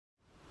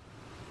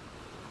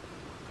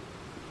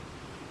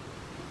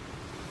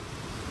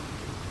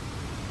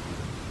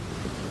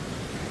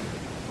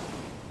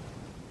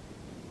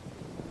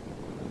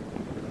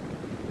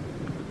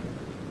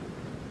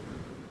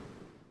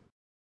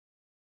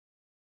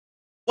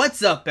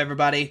What's up,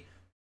 everybody?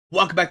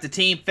 Welcome back to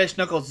Team Fish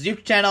Knuckles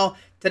YouTube channel.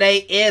 Today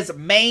is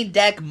Main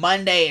Deck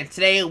Monday, and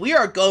today we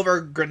are going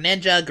over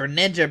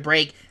Greninja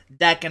Break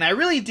deck, and I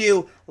really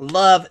do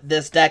love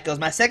this deck. It was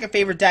my second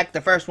favorite deck.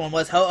 The first one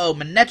was Ho-Oh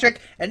Manectric,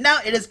 and now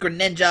it is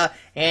Greninja,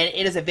 and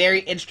it is a very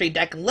interesting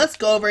deck. And let's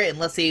go over it and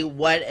let's see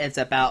what it's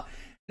about.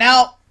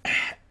 Now,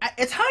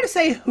 it's hard to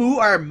say who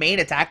our main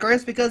attacker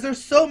is because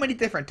there's so many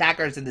different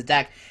attackers in the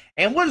deck,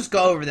 and we'll just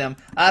go over them.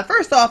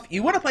 First off,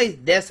 you want to play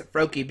this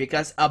Froakie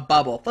because a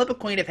bubble. Flip a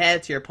Queen of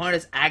Heads to your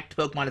opponent's active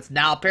Pokemon. It's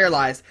now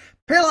paralyzed.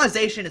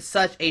 Paralyzation is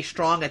such a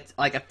strong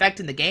effect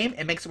in the game.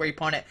 It makes it where your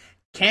opponent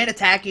can't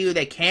attack you,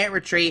 they can't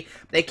retreat,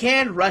 they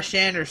can rush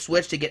in or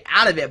switch to get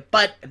out of it,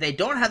 but if they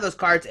don't have those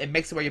cards, it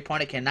makes it where your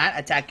opponent cannot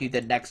attack you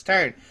the next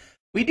turn.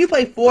 We do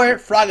play 4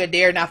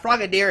 Frogadier. Now,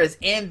 Frogadier is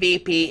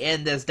MVP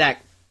in this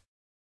deck.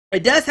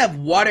 It does have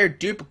water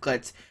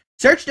duplicates.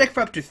 Search deck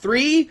for up to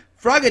 3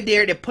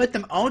 Frogadier to put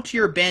them onto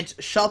your bench,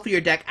 shuffle your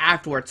deck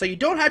afterwards. So you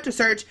don't have to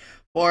search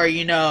for,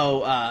 you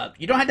don't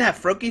have to have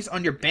Froakies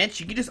on your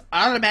bench. You can just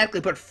automatically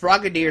put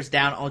Frogadiers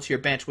down onto your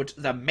bench, which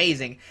is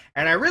amazing.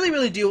 And I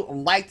really do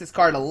like this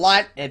card a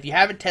lot. If you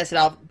haven't tested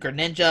out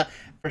Greninja,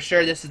 for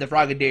sure this is the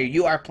Frogadier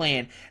you are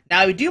playing.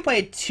 Now, we do play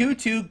a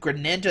 2-2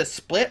 Greninja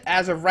split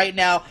as of right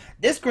now.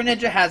 This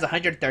Greninja has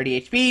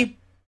 130 HP.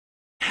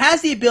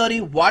 Has the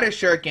ability Water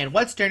Shuriken.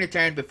 Once during your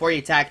turn before you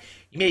attack,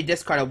 you may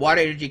discard a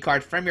Water Energy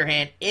card from your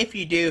hand. If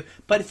you do,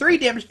 put 3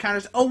 damage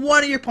counters on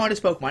one of your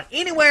opponent's Pokemon.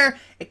 Anywhere,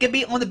 it can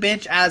be on the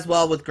bench as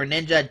well with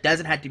Greninja. It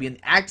doesn't have to be in the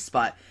active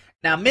spot.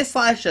 Now, Miss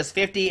Slash does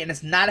 50 and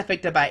it's not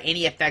affected by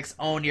any effects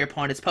on your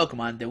opponent's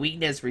Pokemon. The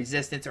weakness,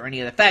 resistance, or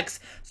any other effects.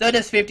 So it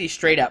does 50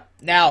 straight up.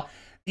 Now,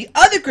 the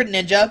other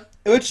Greninja,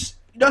 which,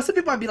 some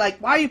people might be like,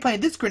 why are you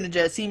playing this Greninja?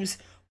 It seems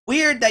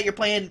weird that you're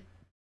playing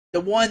the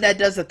one that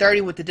does the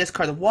 30 with the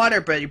discard of water,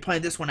 but you're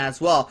playing this one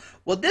as well.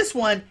 Well, this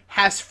one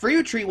has free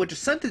retreat, which is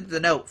something to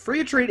note. Free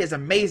retreat is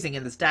amazing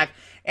in this deck,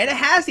 and it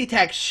has the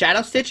attack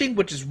Shadow Stitching,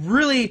 which is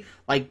really,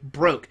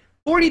 broke.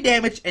 40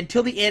 damage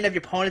until the end of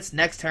your opponent's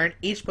next turn.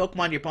 Each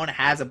Pokemon your opponent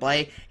has a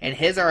play, and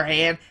his or her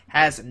hand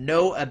has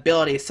no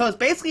ability. So it's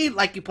basically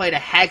like you played a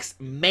Hex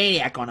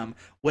Maniac on him,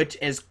 which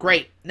is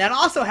great. Now, it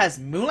also has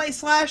Moonlight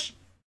Slash.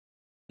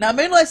 Now,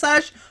 Moonlight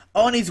Slash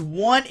only needs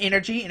 1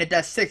 energy, and it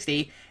does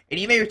 60. And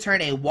you may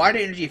return a water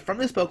energy from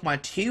this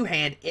Pokemon to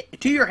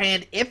your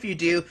hand. If you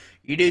do,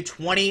 you do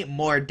 20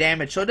 more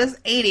damage. So it does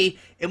 80.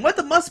 And with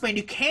the Mustbane,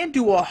 you can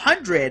do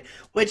 100,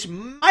 which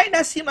might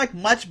not seem like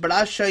much, but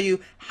I'll show you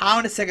how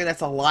in a second.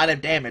 That's a lot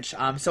of damage.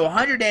 So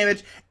 100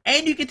 damage,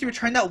 and you get to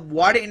return that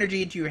water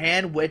energy into your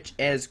hand, which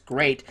is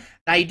great.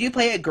 Now, you do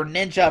play a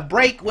Greninja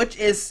Break, which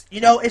is,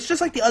 it's just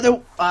like the other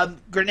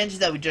Greninjas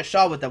that we just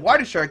saw with the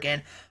Water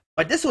Shuriken,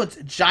 but this one's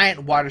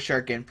Giant Water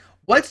Shuriken.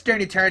 Once during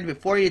your turn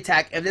before you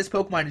attack, if this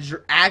Pokemon is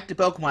your active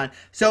Pokemon,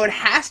 so it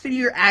has to be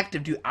your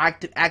active to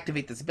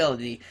activate this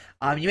ability.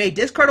 You may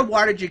discard a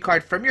Water Energy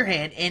card from your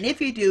hand, and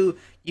if you do,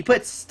 you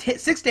put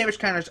 6 damage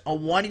counters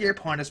on one of your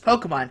opponent's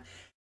Pokemon.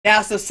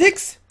 Now, so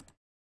 6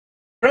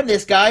 from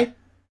this guy,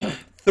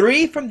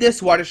 3 from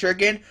this Water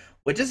Shuriken,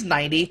 which is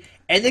 90,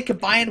 and then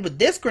combined with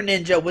this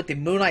Greninja with the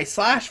Moonlight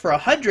Slash for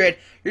 100,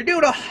 you're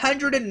doing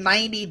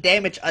 190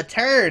 damage a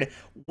turn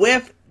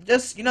with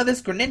just,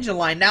 this Greninja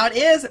line. Now, it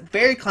is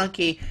very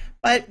clunky,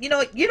 but, you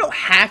don't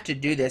have to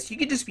do this. You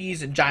can just be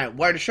using Giant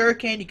Water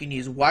Shuriken. You can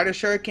use Water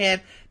Shuriken,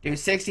 do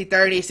 60-30,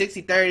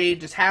 60-30,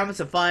 just having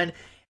some fun.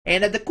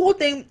 And the cool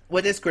thing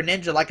with this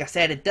Greninja, like I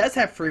said, it does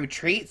have free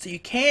retreat, so you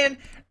can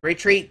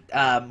retreat,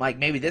 like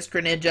maybe this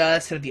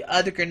Greninja, some of the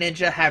other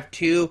Greninja have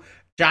 2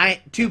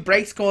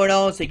 breaks going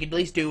on, so you can at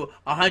least do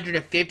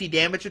 150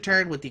 damage a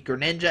turn with the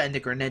Greninja and the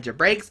Greninja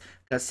breaks,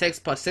 because 6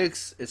 plus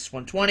 6 is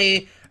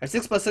 120, or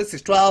 6 plus 6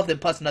 is 12, then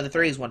plus another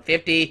 3 is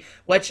 150,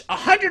 which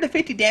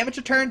 150 damage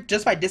a turn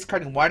just by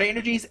discarding water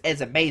energies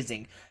is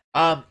amazing.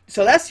 So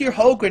that's your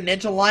whole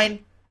Greninja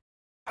line.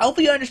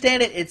 Hopefully you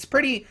understand it.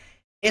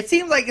 It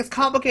seems like it's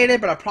complicated,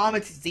 but I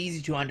promise it's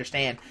easy to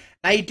understand.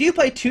 Now, you do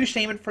play 2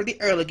 Shaman for the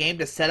early game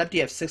to set up. You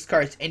have 6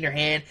 cards in your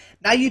hand.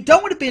 Now, you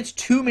don't want to bench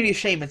too many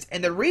Shamans,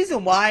 and the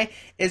reason why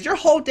is your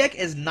whole deck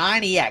is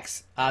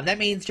 9EX. That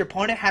means your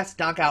opponent has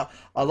to knock out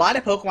a lot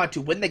of Pokemon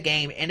to win the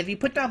game, and if you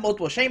put down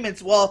multiple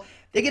Shamans, well,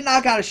 they can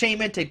knock out a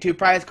Shaman, take 2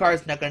 prize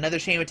cards, knock out another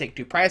Shaman, take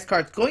 2 prize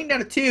cards, going down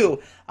to 2,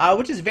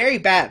 which is very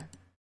bad.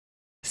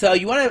 So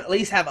you want to at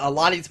least have a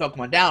lot of these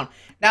Pokemon down.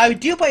 Now, you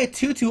do play a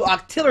 2-2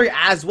 Octillery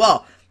as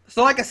well.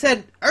 So like I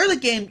said, early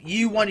game,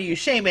 you want to use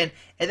Shaman,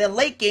 and then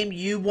late game,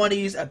 you want to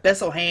use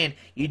Abyssal Hand.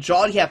 You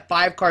have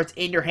 5 cards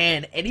in your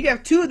hand, and if you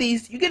have 2 of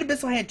these, you get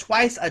Abyssal Hand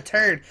twice a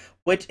turn,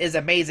 which is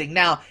amazing.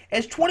 Now,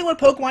 it's 21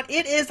 Pokemon.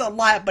 It is a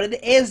lot, but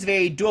it is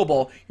very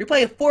doable. You're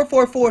playing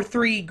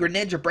 4-4-4-3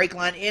 Greninja Break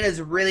line. It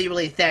is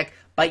really thick,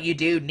 but you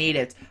do need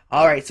it.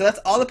 Alright, so that's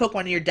all the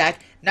Pokemon in your deck.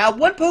 Now,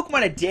 one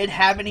Pokemon I did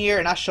have in here,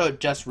 and I'll show it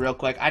just real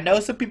quick. I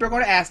know some people are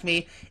going to ask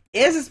me,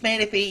 is this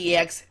Manaphy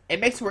EX? It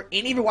makes it where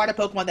any of your water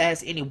Pokemon that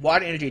has any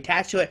water energy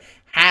attached to it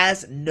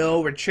has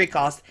no retreat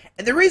cost.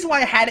 And the reason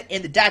why I had it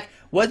in the deck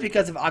was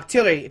because of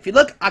Octillery. If you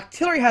look,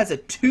 Octillery has a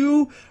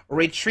 2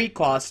 retreat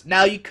cost.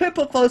 Now, you could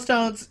put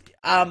Flowstones,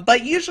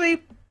 but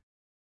usually,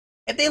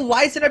 if they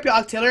license up your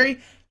Octillery,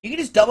 you can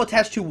just double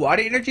attach 2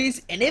 water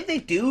energies, and if they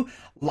do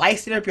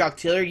license up your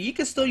Octillery, you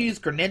can still use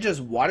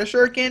Greninja's Water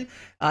Shuriken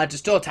to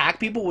still attack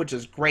people, which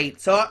is great.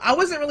 So I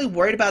wasn't really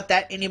worried about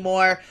that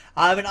anymore.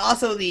 And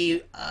also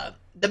the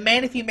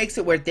Manaphy makes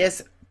it where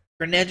this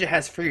Greninja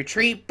has free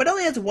retreat, but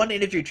only has 1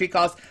 energy retreat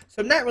cost,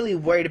 so I'm not really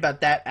worried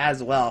about that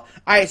as well.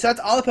 Alright, so that's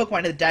all the Pokemon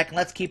in the deck, and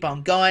let's keep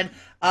on going.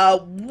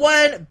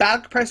 1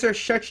 Battle Compressor,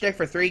 search your deck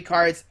for 3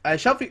 cards,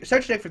 search your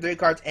deck for 3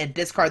 cards, and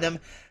discard them,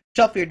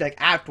 shuffle your deck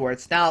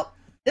afterwards. Now,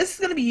 this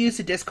is going to be used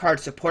to discard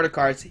supporter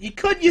cards. You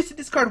could use to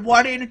discard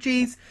water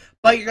energies,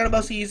 but you're going to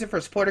mostly use it for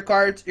supporter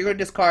cards. You're going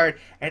to discard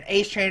an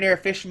Ace Trainer, a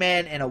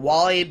Fishman, and a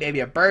Wally, maybe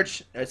a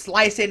Birch, a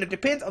Slicing. It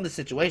depends on the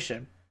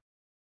situation.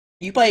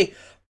 You play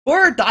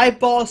 4 Dive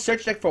Balls,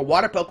 search deck for a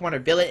water Pokemon or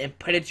Villain, and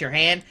put it to your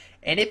hand.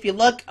 And if you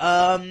look,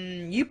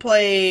 you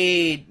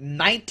play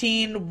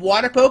 19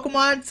 water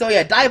Pokemon. So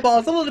yeah, Dive Ball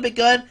is a little bit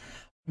good.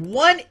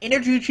 1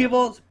 energy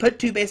retrieval, put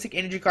 2 basic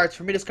energy cards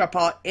from your discard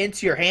pile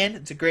into your hand.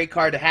 It's a great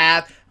card to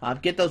have.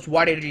 Get those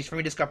water energies from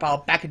your discard pile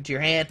back into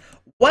your hand.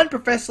 1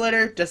 Professor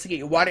Letter, just to get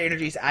your water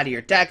energies out of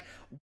your deck.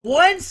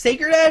 1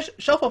 Sacred Dash,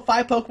 shuffle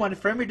 5 Pokemon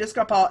from your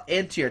discard pile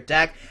into your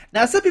deck.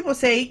 Now, some people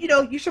say, you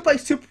know, you should play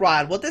Super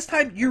Rod. Well, this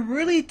time, you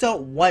really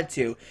don't want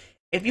to.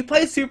 If you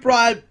play Super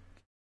Rod,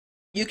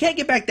 you can't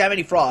get back that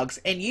many frogs.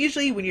 And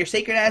usually, when you're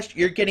Sacred Dash,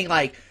 you're getting,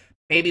 like,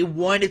 maybe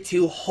 1 to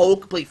 2 whole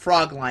complete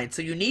frog lines.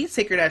 So you need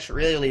Sacred Dash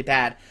really, really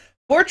bad.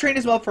 4 Train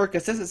as well for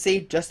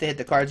consistency, just to hit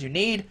the cards you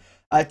need.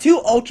 2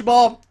 Ultra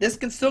Ball. This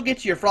can still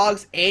get you your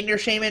frogs and your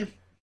Shaman.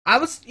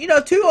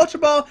 2 Ultra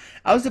Ball.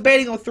 I was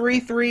debating on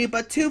 3-3,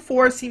 but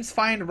 2-4 seems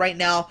fine right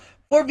now.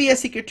 4 VS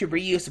Seeker to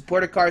reuse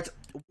supporter cards.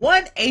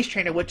 1 Ace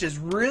Trainer, which is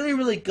really,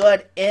 really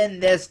good in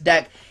this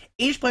deck.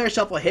 Each player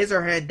shuffle his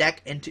or her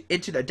deck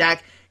into the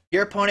deck.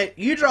 Your opponent,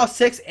 you draw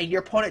 6, and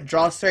your opponent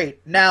draws 3.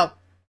 Now,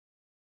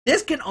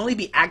 this can only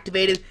be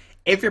activated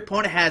if your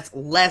opponent has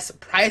less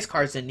prize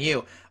cards than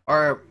you,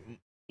 or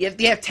if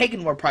they have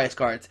taken more prize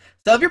cards.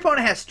 So if your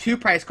opponent has 2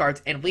 prize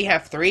cards and we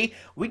have 3,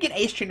 we can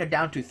Ace Trainer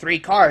down to 3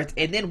 cards,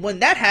 and then when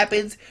that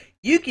happens,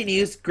 you can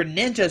use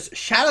Greninja's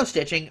Shadow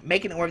Stitching,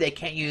 making it where they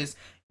can't use,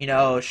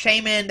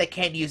 Shaman, they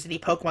can't use any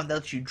Pokemon that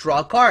lets you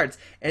draw cards.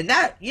 And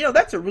that,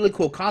 that's a really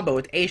cool combo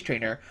with Ace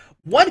Trainer.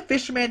 1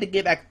 Fisherman to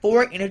get back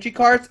 4 energy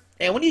cards.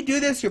 And when you do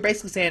this, you're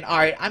basically saying,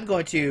 alright, I'm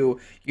going to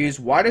use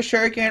Water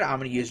Shuriken, I'm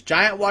going to use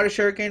Giant Water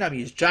Shuriken, I'm going to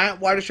use Giant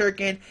Water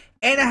Shuriken,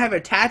 and I have an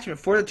attachment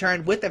for the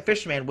turn with the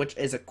Fisherman, which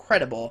is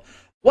incredible.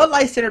 1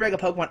 Light Center Mega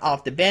Pokemon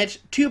off the bench,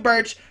 2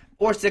 Birch,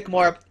 4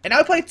 Sycamore, and I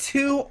would play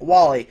 2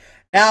 Wally.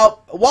 Now,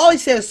 Wally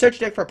says search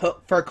deck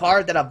for a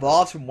card that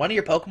evolves from one of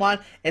your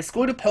Pokemon,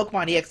 exclude a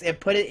Pokemon EX, and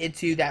put it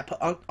into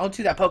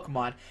onto that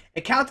Pokemon.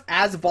 It counts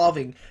as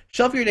evolving.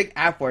 Shuffle your deck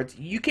afterwards.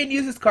 You can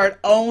use this card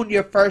on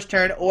your first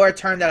turn or a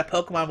turn that a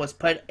Pokemon was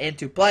put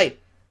into play.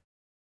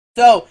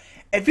 So,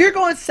 if you're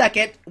going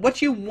second,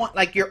 what you want,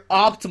 like your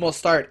optimal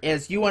start,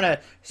 is you want to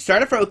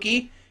start a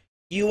Froakie.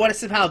 You want to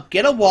somehow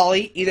get a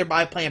Wally, either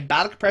by playing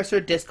Battle Compressor,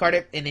 discard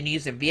it, and then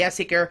using VS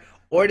Seeker,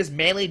 or just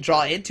manually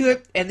draw into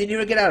it, and then you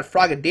want to get out a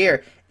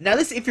Frogadier. Now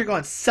this if you're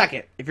going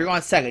second. If you're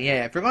going second,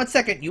 if you're going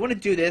second, you want to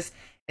do this,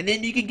 and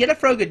then you can get a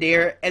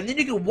Frogadier, and then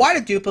you can water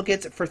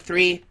duplicates for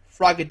 3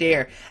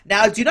 Frogadier.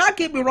 Now do not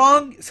get me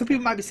wrong, some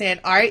people might be saying,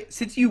 alright,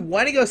 since you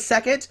want to go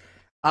second,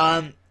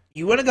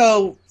 you want to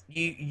go,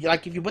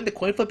 like if you win the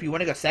coin flip, you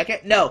want to go second?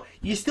 No,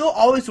 you still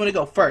always want to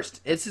go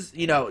first. It's just,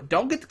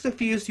 don't get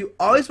confused, you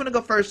always want to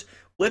go first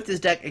with this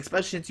deck,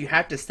 especially since you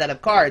have to set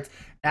up cards.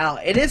 Now,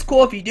 it is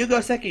cool if you do go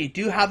second, you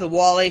do have the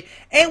Wally,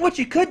 and what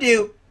you could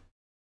do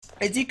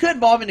is you could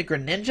evolve into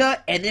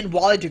Greninja, and then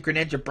Wally to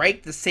Greninja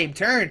break the same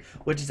turn,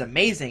 which is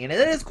amazing, and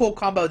it is a cool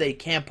combo that you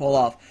can pull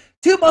off.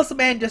 2 Muscle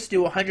Man just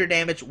do 100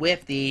 damage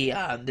with the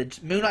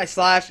Moonlight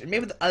Slash, and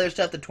maybe the other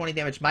stuff, the 20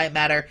 damage might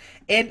matter,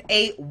 and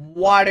 8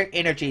 Water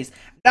Energies.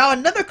 Now,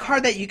 another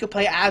card that you can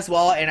play as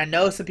well, and I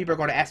know some people are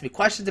going to ask me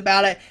questions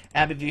about it,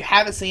 if you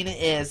haven't seen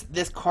it, is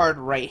this card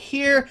right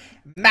here,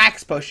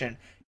 Max Potion.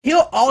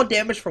 Heal all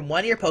damage from one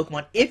of your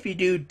Pokemon. If you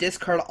do,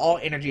 discard all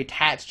energy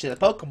attached to the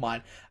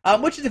Pokemon,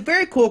 which is a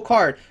very cool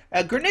card.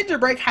 Greninja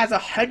Break has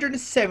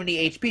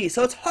 170 HP,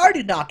 so it's hard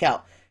to knock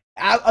out.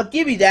 I'll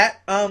give you that,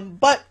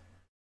 but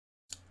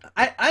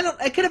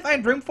I couldn't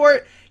find room for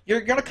it. You're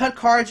gonna cut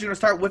cards, you're gonna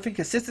start whiffing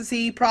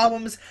consistency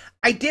problems.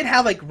 I did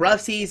have like Rough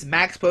Seas,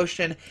 Max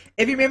Potion.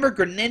 If you remember,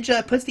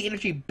 Greninja puts the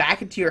energy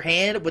back into your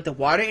hand with the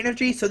water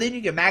energy, so then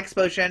you get Max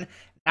Potion.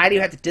 Now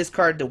you have to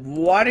discard the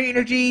water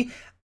energy.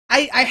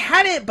 I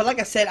had it, but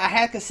like I said, I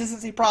had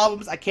consistency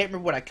problems. I can't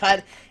remember what I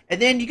cut.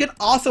 And then you can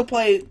also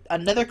play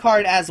another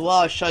card as well.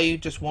 I'll show you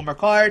just one more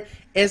card.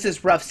 It's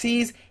this Rough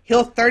Seas.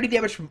 Heal 30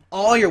 damage from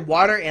all your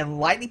water and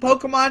lightning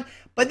Pokemon.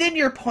 But then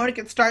your opponent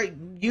can start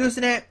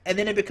using it, and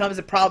then it becomes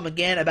a problem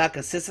again about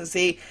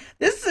consistency.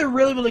 This is a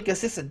really, really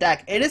consistent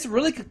deck. It is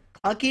really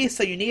clunky,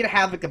 so you need to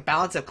have like a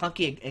balance of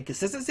clunky and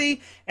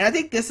consistency, and I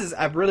think this is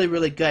a really,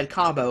 really good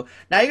combo.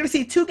 Now you're going to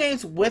see 2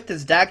 games with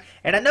this deck,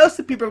 and I know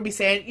some people will be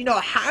saying, you know,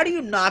 how do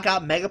you knock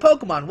out Mega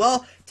Pokemon?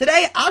 Well,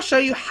 today I'll show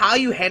you how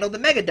you handle the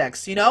Mega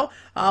decks, you know?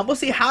 We'll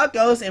see how it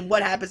goes and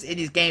what happens in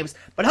these games,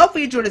 but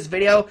hopefully you enjoyed this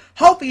video.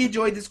 Hopefully you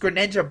enjoyed this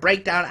Greninja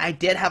breakdown. I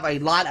did have a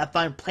lot of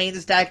fun playing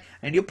this deck,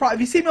 and you'll probably, if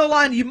you see me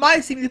online, you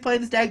might see me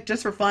playing this deck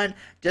just for fun,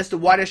 just a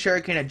water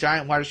shuriken, a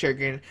giant water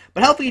shuriken,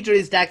 but hopefully you enjoyed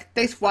this deck.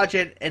 Thanks for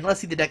watching, and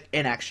let's see the deck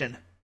in action.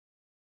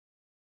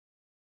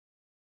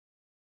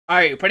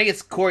 Alright, we're putting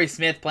against Corey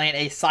Smith playing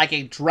a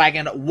Psychic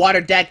Dragon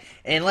Water deck,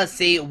 and let's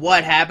see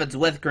what happens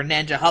with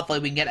Greninja. Hopefully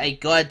we can get a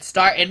good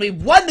start, and we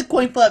won the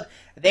coin flip.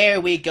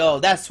 There we go.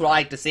 That's what I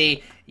like to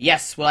see.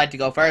 Yes, we like to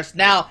go first.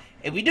 Now,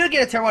 if we do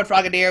get a turn 1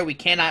 Frogadier, we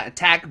cannot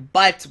attack,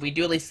 but we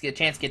do at least get a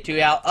chance to get 2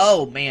 out.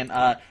 Oh, man,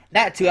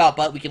 not 2 out,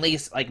 but we can at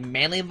least, like,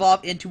 manually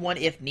evolve into 1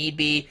 if need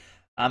be.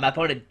 My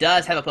opponent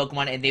does have a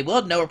Pokemon, and they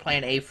will know we're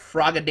playing a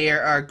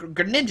Frogadier or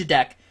Greninja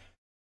deck.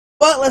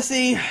 But let's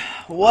see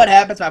what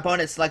happens. My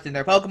opponent is selecting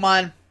their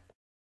Pokemon.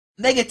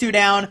 They get 2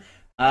 down.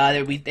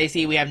 They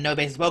see we have no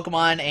basic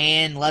Pokemon,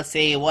 and let's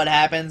see what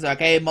happens.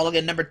 Okay,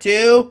 mulligan number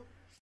 2.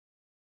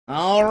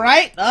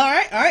 Alright.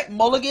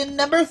 Mulligan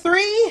number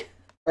 3.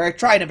 Or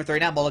try number 3,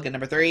 not mulligan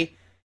number 3.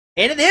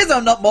 And it is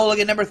on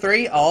mulligan number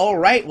 3.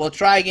 Alright, we'll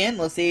try again.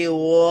 Let's see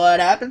what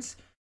happens.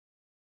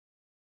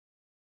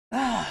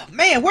 Oh,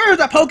 man, where's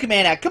our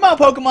Pokemon at? Come on,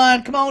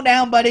 Pokemon. Come on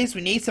down, buddies.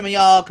 We need some of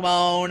y'all. Come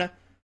on.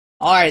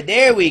 Alright,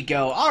 there we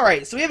go.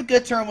 Alright, so we have a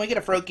good turn. We get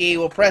a Froakie.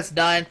 We'll press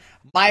done.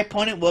 My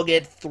opponent will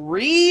get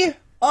 3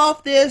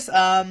 off this,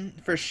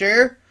 for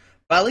sure.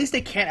 But at least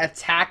they can't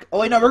attack. Oh,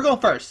 wait, no, we're going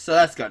first. So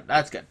that's good.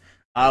 That's good.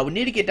 We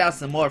need to get down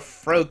some more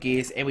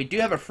Froakies. And we do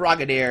have a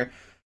Frogadier.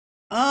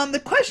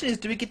 The question is,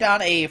 do we get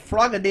down a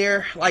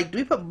Frogadier? Like, do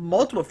we put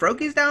multiple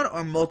Froakies down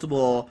or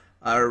multiple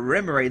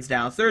Remoraid's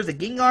down? So there's a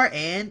Gengar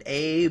and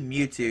a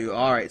Mewtwo.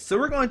 Alright, so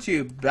we're going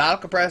to Battle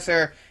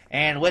Compressor.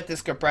 And with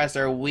this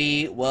compressor,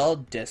 we will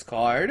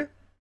discard.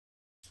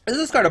 Let's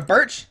discard a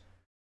Birch.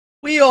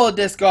 We will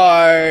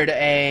discard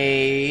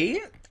a.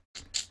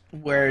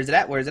 Where is it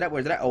at?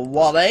 A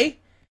Wale.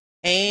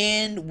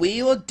 And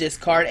we will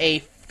discard a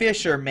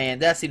Fisherman.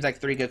 That seems like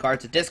 3 good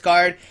cards to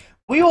discard.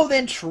 We will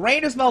then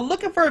Trainer's Mail,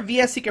 looking for a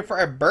VS Seeker for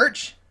a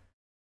Birch.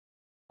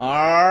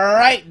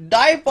 Alright,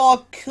 Dive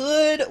Ball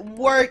could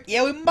work.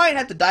 Yeah, we might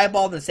have to Dive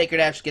Ball and then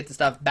Sacred Ash to get the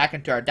stuff back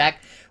into our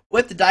deck.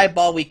 With the Dive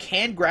Ball, we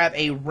can grab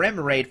a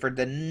Remoraid for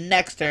the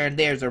next turn.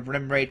 There's a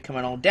Remoraid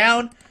coming on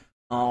down.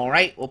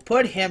 Alright, we'll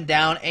put him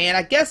down. And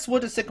I guess we'll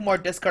just Sycamore,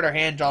 discard our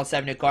hand, draw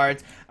 7 new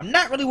cards. I'm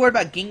not really worried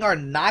about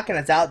Gengar knocking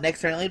us out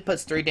next turn. It only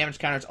puts 3 damage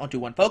counters onto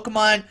 1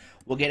 Pokemon.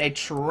 We'll get a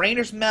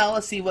Trainer's Mail.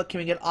 Let's see what can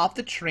we get off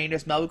the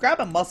Trainer's Mail. We'll grab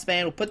a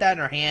Musband. We'll put that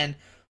in our hand.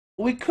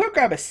 We could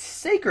grab a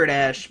Sacred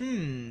Ash.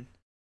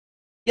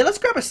 Yeah, let's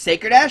grab a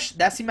Sacred Ash.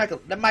 That seems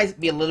like that might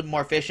be a little bit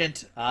more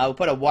efficient. We'll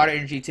put a Water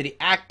Energy to the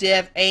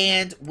active,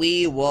 and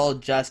we will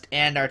just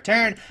end our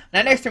turn.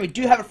 Now, next turn, we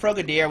do have a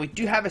Frogadier. We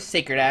do have a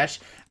Sacred Ash.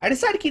 I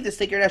decided to keep the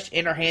Sacred Ash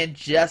in our hand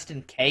just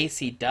in case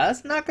he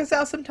does knock us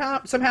out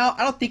somehow.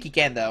 I don't think he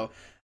can, though.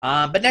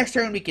 But next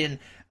turn, we can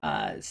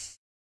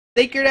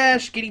Sacred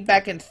Ash, getting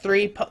back in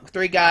three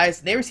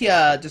guys. There we see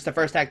just the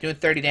first attack doing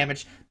 30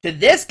 damage to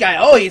this guy.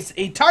 Oh,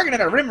 he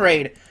targeted a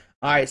Remoraid.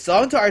 All right, so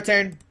on to our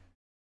turn.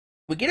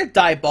 We get a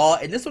Dive Ball,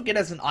 and this will get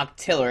us an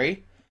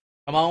Octillery.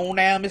 Come on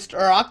now, Mr.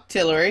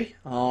 Octillery.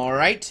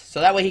 Alright,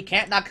 so that way he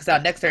can't knock us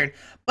out next turn.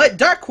 But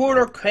Dark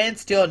Corridor can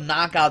still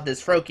knock out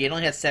this Froakie. It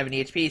only has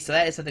 70 HP, so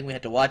that is something we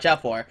have to watch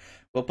out for.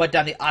 We'll put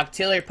down the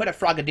Octillery, put a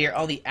Frogadier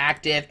on the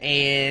active,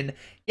 and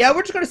yeah,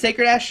 we're just going to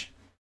Sacred Ash.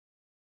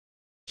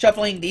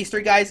 Shuffling these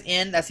 3 guys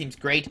in, that seems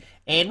great.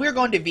 And we're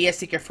going to VS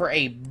Seeker for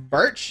a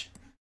Birch.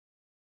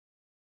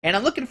 And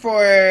I'm looking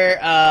for,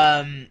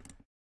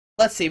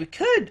 let's see, we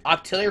could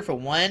Octillery for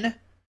 1.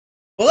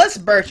 Well, let's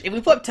Birch. If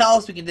we flip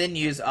Talos, we can then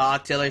use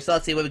Octillery. So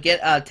let's see what we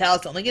get.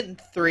 Talos only getting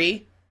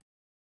 3.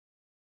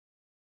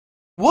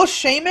 We'll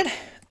Shaman.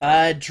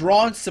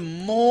 Drawing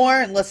some more.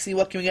 And let's see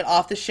what can we get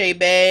off the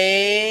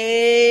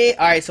Shaman.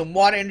 Alright, some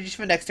Water Energies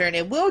for next turn.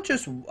 And we'll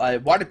just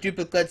Water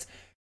Duplicates.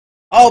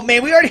 Oh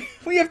man, we have 2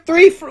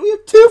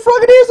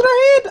 Frogadiers in our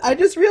hand. I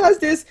just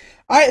realized this.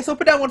 Alright, so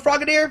put down 1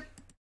 Frogadier.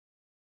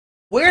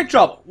 We're in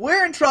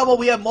trouble.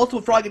 We have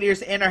multiple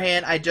Frogadiers in our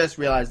hand. I just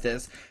realized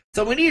this.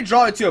 So we need to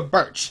draw it to a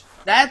Birch.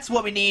 That's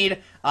what we need,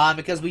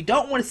 because we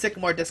don't want to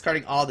Sycamore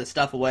discarding all this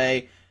stuff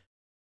away.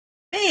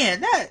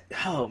 Man,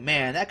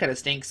 that kind of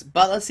stinks.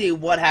 But let's see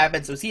what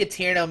happens. So we see a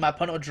Tierno, my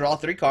opponent will draw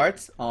 3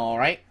 cards.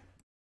 Alright.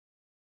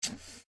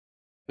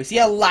 We see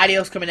a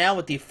Latios coming out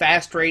with the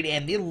Fast Raid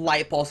and the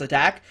Light Pulse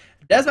attack.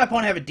 Does my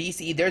opponent have a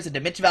DC? There's a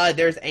Dimension Valley.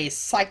 There's a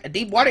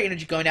Deep Water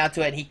Energy going out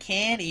to it. And he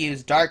can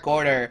use Dark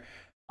Order.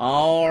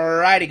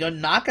 Alright, he's going to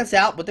knock us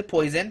out with the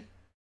Poison.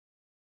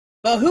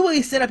 But who will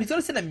he send up? He's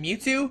going to send a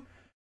Mewtwo.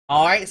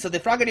 Alright, so the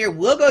Frogadier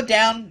will go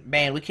down.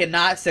 Man, we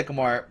cannot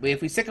Sycamore.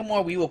 If we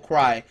Sycamore, we will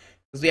cry.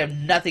 Because we have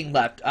nothing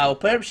left. We'll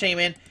put up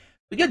Shaman.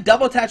 We can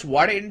double attach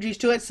water energies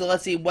to it. So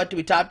let's see, what do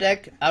we top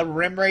deck? A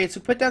Rim Raid.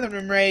 So put down the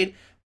Rim Raid,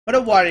 put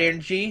a water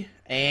energy,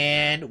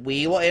 and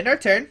we will end our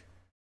turn.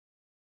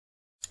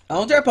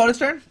 On to our opponent's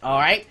turn.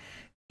 Alright.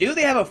 Do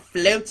they have a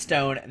Float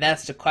Stone?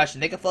 That's the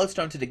question. They can Float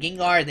Stone to the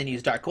Gengar and then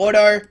use Dark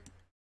Order.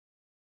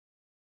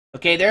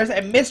 Okay, there's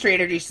a Mystery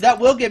Energy, so that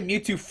will give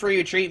Mewtwo free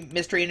retreat.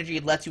 Mystery Energy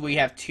lets you where you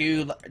have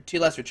two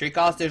less retreat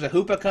costs. There's a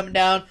Hoopa coming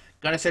down.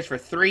 Gonna search for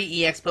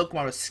 3 EX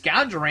Pokemon with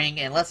Scoundrelling,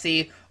 and let's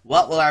see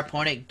what will our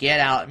opponent get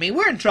out. I mean,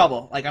 we're in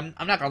trouble. Like, I'm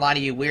not gonna lie to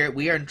you,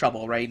 we are in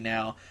trouble right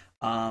now.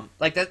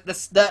 Like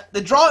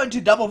the draw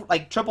into double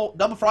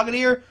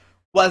Frogadier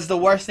was the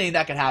worst thing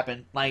that could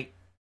happen. Like,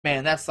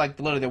 man, that's like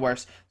literally the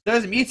worst.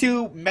 There's a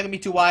Mewtwo, Mega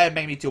Mewtwo Y, and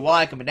Mega Mewtwo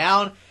Y coming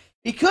down.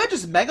 He could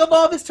just Mega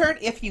Ball this turn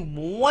if he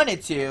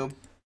wanted to.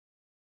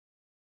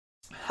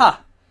 Huh.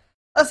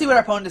 Let's see what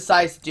our opponent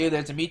decides to do.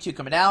 There's a Mewtwo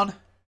coming down.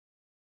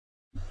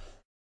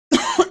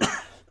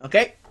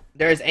 Okay.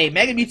 There's a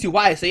Mega Mewtwo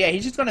Y. So yeah,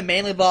 he's just going to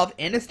mainly evolve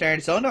in his turn.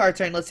 So into our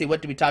turn, let's see,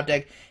 what do we top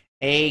deck?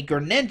 A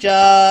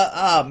Greninja.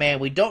 Oh man,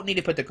 we don't need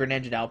to put the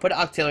Greninja down. Put an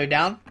Octillery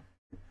down.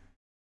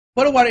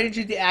 Put a Water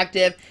Energy to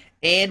active.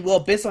 And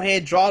we'll Abyssal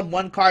Hand, draw on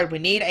 1 card. We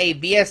need a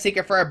VS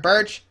Seeker for a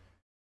Birch.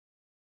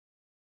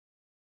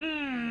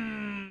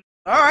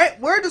 Alright,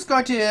 we're just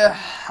going to...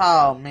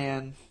 Oh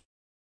man.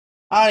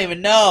 I don't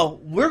even know.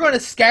 We're going to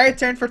Scary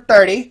Turn for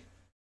 30.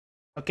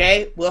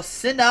 Okay, we'll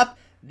send up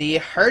the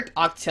Hurt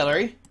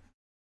Octillery.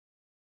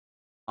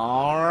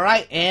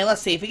 Alright, and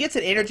let's see. If he gets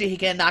an energy, he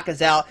can knock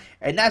us out.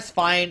 And that's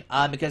fine,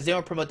 because then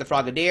we'll promote the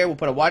Frogadier. We'll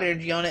put a water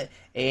energy on it.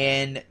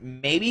 And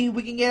maybe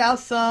we can get out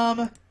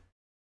some...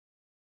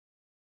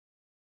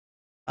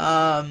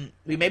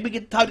 we maybe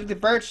get top deck the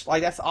Birch.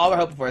 Like, that's all we're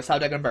hoping for is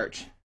top deck and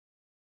Birch.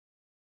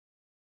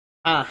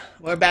 We're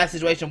in a bad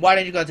situation. Water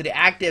energy going to the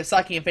active.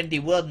 Sucking Infinity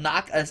will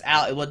knock us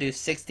out. It will do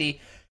 60.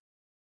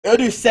 It'll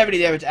do 70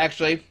 damage,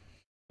 actually.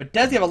 But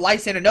does he have a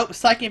Life Center? Nope.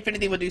 Sucking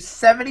Infinity will do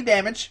 70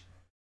 damage.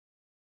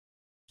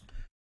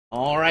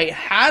 Alright,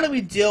 how do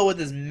we deal with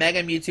this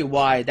Mega Mewtwo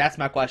Y? That's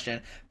my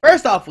question.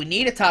 First off, we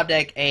need to top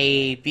deck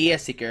a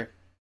VS Seeker.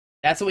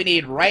 That's what we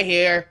need right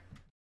here.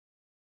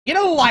 Get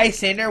a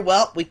Lysander.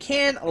 Well, we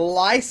can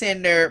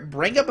Lysander,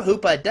 bring up a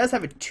Hoopa. It does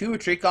have a 2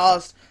 retreat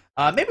cost.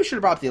 Maybe we should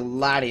have brought up the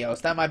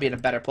Latios. That might be a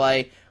better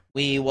play.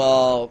 We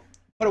will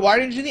put a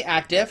Water Energy in the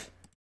active.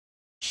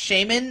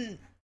 Shaman.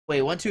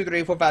 Wait, 1, 2,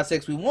 3, 4, 5,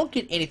 6. We won't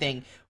get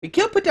anything. We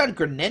could put down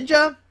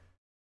Greninja.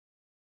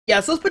 Yeah,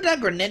 so let's put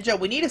down Greninja.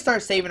 We need to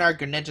start saving our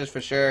Greninjas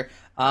for sure.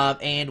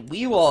 And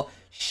we will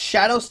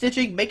Shadow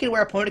Stitching, make it where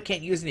our opponent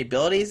can't use any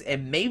abilities.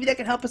 And maybe that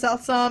can help us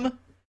out some.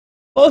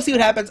 We'll see what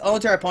happens on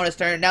to our opponent's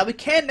turn. Now, we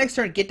can next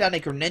turn get down a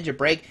Greninja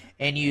Break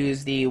and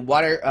use the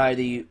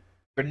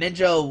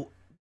Greninja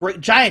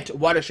Giant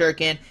Water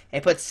Shuriken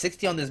and put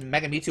 60 on this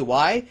Mega Mewtwo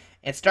Y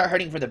and start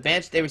hurting from the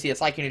bench. There we see a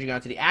Psychic Energy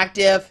going to the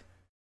active.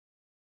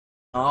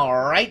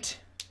 Alright.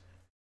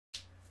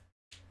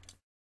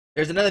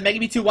 There's another Mega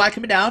Mewtwo Y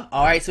coming down.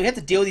 Alright, so we have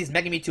to deal with these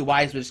Mega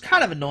Mewtwo Ys, which is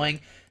kind of annoying.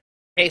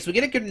 Okay, so we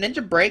get a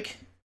Greninja Break.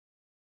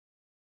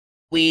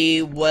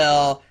 We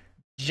will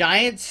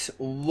Giant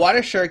Water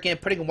Shuriken,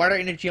 putting Water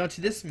Energy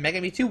onto this Mega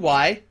Mewtwo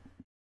Y.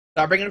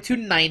 So I'll bring it up to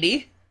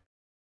 90.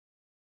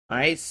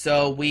 Alright,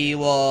 so we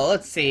will,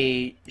 let's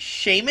see,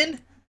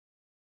 Shaman,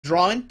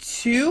 drawing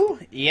 2,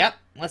 yep,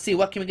 let's see,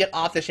 what can we get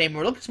off the Shaman,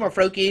 we're looking for some more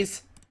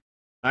Froakies.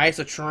 Alright,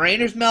 so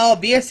Trainer's Mail,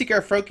 VS Seeker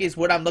Froakie is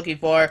what I'm looking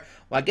for,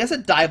 well, I guess a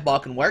Dive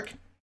Ball can work.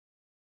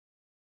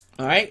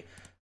 Alright,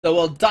 so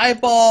we'll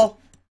Dive Ball,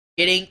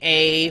 getting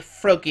a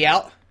Froakie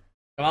out,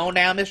 come on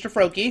down, Mr.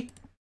 Froakie.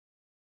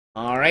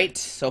 Alright,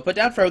 so put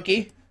down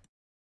Froakie,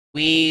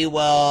 we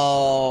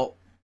will,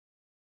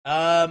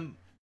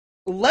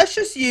 let's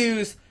just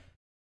use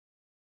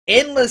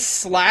Endless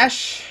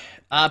Slash,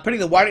 putting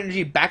the Water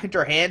Energy back into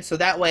our hand, so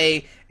that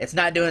way it's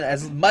not doing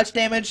as much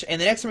damage. And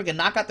the next one we can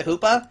knock out the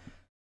Hoopa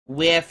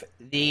with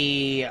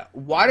the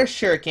Water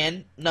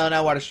Shuriken. No,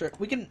 not Water Shuriken.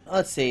 We can,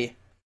 let's see.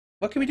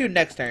 What can we do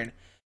next turn? If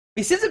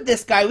he sends up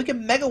this guy, we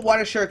can Mega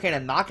Water Shuriken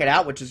and knock it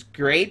out, which is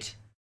great.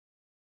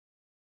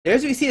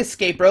 There's we see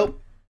Escape Rope.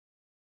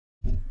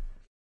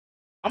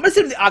 I'm going to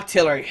send him the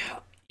Octillery.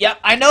 Yep,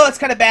 I know it's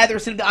kind of bad that we're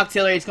sending the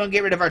Octillery. It's going to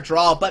get rid of our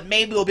draw, but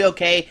maybe we'll be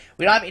okay.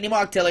 We don't have any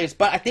more Octilleries,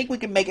 but I think we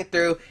can make it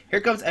through.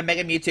 Here comes a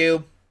Mega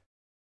Mewtwo.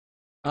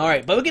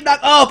 Alright, but we can knock...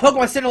 Oh,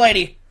 Pokemon Center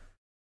Lady!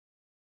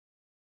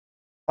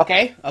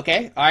 Okay,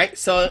 alright.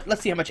 So,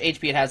 let's see how much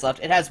HP it has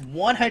left. It has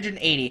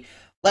 180.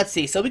 Let's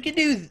see. So, we can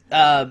do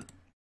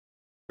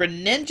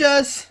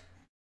Greninja's...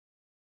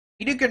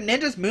 You do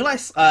Greninja's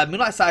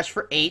Moonlight Slash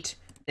for 8.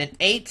 Then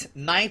 8,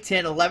 9,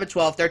 10, 11,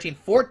 12, 13,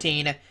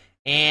 14...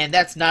 And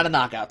that's not a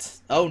knockout.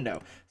 Oh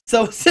no.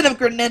 So send up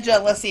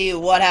Greninja. Let's see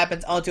what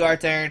happens onto our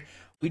turn.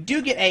 We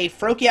do get a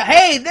Froakie.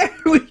 Hey, there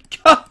we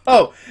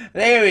go.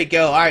 There we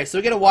go. Alright, so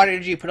we get a Water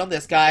Energy put on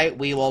this guy.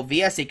 We will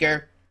VS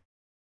Seeker.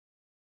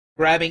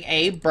 Grabbing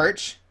a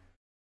Birch.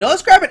 Now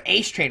let's grab an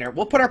Ace Trainer.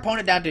 We'll put our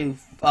opponent down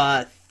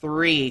to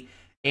 3.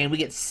 And we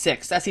get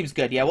 6. That seems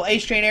good. Yeah, well,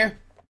 Ace Trainer.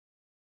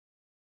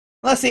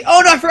 Let's see.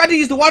 Oh no, I forgot to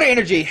use the Water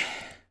Energy.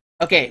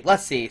 Okay,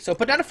 let's see. So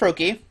put down a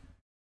Froakie.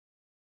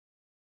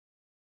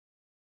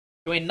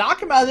 Do we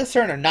knock him out of this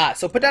turn or not?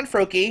 So put down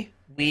Froakie.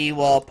 We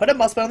will put a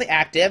Muscle on the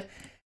active.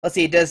 Let's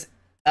see, it does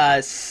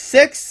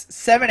 6,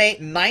 7,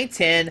 8, 9,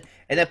 10,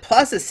 and then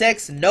plus a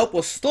 6. Nope,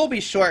 we'll still be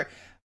short.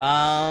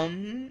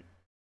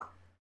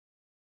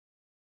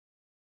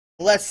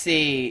 Let's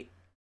see.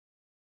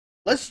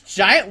 Let's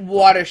Giant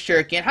Water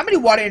Shuriken. How many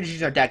water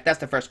energies are decked? That's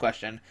the first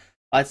question.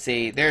 Let's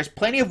see. There's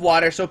plenty of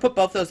water, so we'll put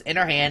both those in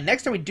our hand.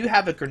 Next turn, we do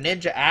have a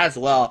Greninja as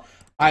well.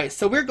 Alright,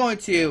 so we're going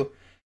to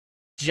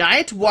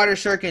Giant Water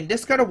Shuriken,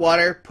 discard a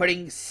water,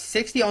 putting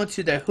 60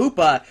 onto the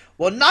Hoopa.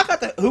 We'll knock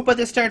out the Hoopa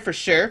this turn for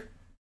sure.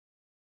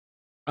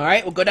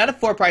 Alright, we'll go down to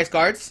 4 prize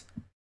cards.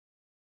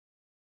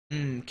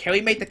 Can we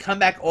make the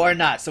comeback or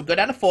not? So go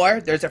down to 4.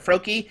 There's a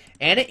Froakie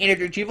and an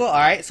Energy Retrieval.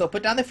 Alright, so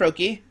put down the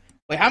Froakie.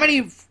 Wait, how many?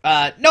 No,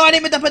 I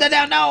didn't mean to put that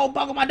down. No,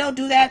 Pokemon, don't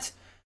do that.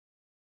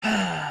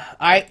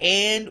 Alright,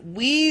 and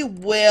we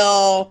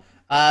will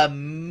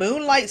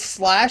Moonlight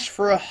Slash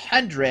for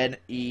 100.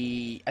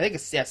 I think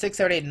it's 6,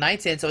 7, 8, 9,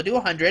 10. So we'll do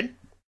 100.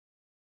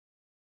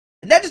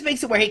 And that just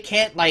makes it where he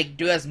can't like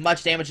do as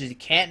much damage as he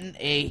can.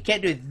 He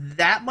can't do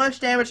that much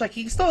damage. Like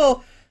he can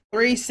still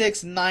 3,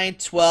 6, 9,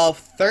 12,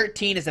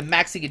 13 is the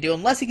max he can do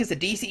unless he gets a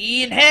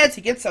DCE and heads.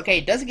 He gets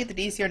okay. Does he get the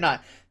DC or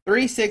not?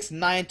 3, 6,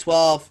 9,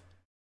 12,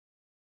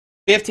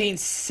 15,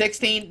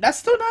 16. That's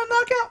still not a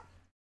knockout.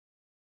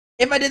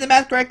 If I did the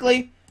math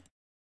correctly.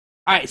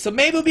 Alright, so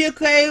maybe we'll be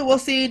okay. We'll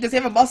see. Does he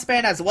have a muscle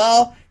span as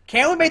well?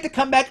 Can we make the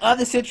comeback of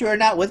the situation or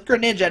not with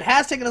Greninja? It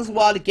has taken us a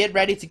while to get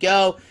ready to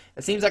go.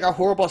 It seems like a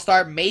horrible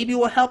start. Maybe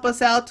will help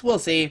us out. We'll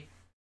see.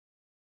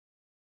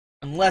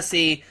 And let's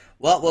see.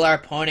 What will our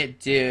opponent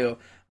do?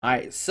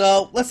 Alright,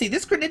 so let's see.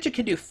 This Greninja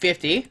can do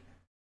 50.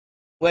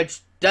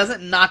 Which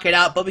doesn't knock it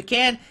out. But we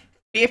can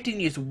 50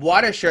 and use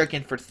Water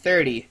Shuriken for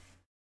 30.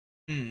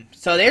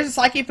 So there's a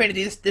Psychic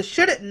Affinity. This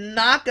should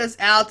knock us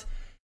out.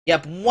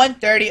 Yep,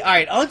 130.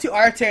 Alright, on to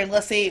our turn.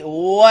 Let's see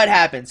what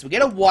happens. We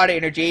get a Water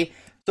Energy.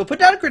 So put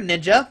down a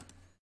Greninja.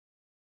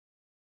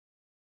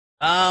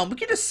 We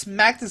can just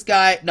smack this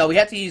guy. No, we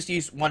have to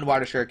use one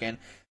Water Shuriken.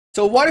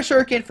 So Water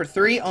Shuriken for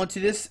 3 onto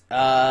this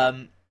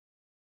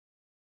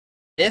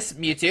this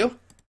Mewtwo.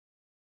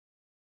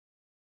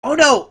 Oh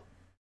no!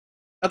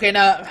 Okay,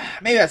 now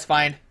maybe that's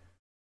fine.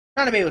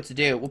 Trying to be able to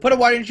do. We'll put a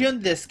Water Energy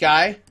on this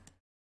guy.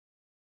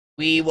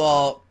 We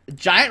will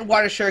Giant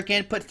Water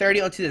Shuriken, put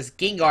 30 onto this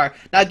Gengar.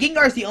 Now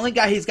Gengar is the only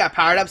guy he's got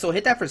powered up, so we'll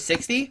hit that for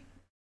 60.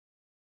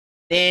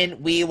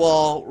 Then we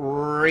will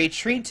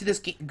retreat to this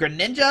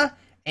Greninja,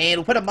 and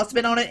we'll put a Muscle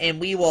Bit on it, and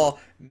we will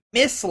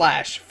Miss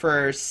Slash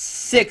for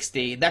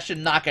 60. That should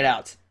knock it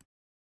out.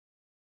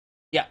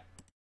 Yeah.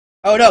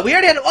 Oh no, we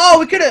already had. Oh,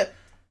 we could have.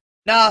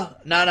 No,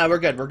 we're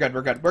good. We're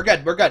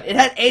good. It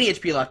had 80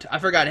 HP left. I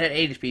forgot it had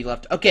 80 HP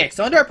left. Okay,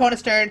 so under our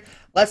opponent's turn,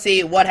 let's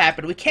see what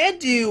happened. We can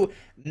do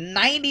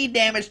 90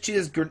 damage to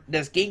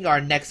this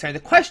Gengar next turn. The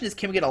question is,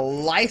 can we get a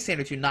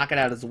Lysander to knock it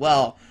out as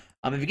well?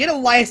 If you get a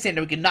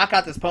Lysander, we can knock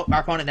out our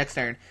opponent next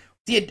turn.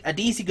 See a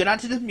DC go down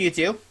to this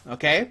Mewtwo.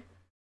 Okay.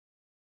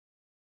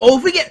 Oh,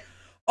 if we get...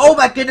 Oh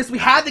my goodness, we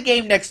have the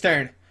game next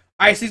turn.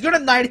 Alright, so he's going to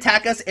Night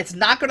Attack us. It's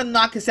not going to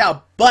knock us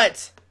out,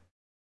 but...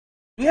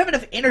 do we have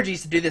enough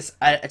energies to do this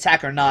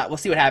attack or not? We'll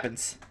see what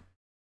happens.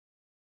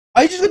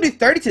 Oh, he's just going to do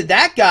 30 to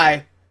that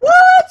guy.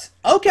 What?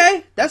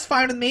 Okay, that's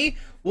fine with me.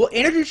 We'll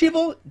Energy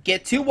Retrieval,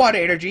 get 2 Water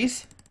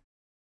Energies.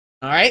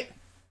 Alright.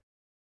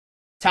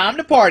 Time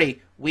to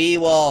party. We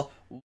will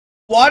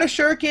Water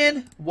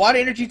Shuriken, Water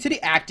Energy to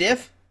the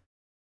active.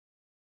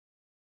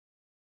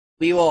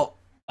 We will,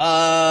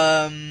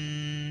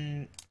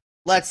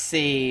 let's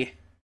see.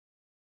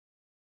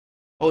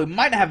 Oh, we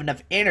might not have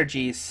enough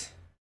energies.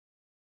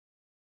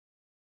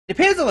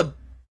 Depends on the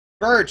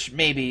Birch,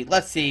 maybe.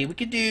 Let's see. We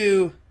could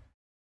do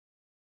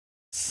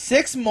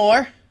 6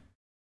 more.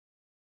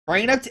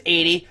 Bring it up to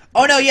 80.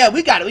 Oh, no, yeah,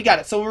 we got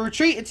it. So we'll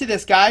retreat into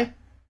this guy.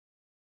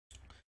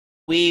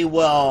 We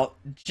will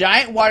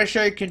Giant Water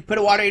Shuriken, put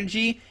a Water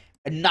Energy,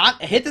 and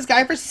hit this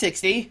guy for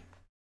 60.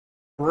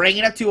 Bring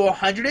it up to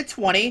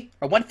 120,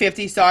 or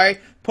 150, sorry.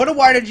 Put a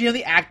Water Energy on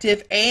the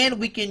active, and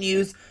we can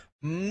use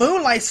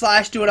Moonlight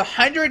Slash doing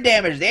 100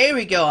 damage. There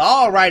we go.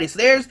 Alrighty, so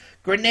there's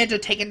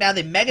Greninja taking down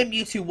the Mega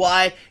Mewtwo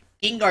Y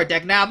Gengar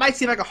deck. Now, it might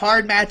seem like a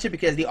hard matchup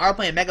because they are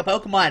playing Mega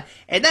Pokemon,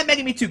 and that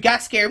Mega Mewtwo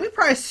got scared. We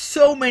probably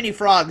so many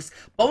frogs,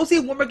 but we'll see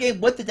one more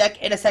game with the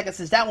deck in a second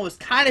since that one was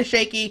kind of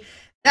shaky.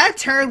 That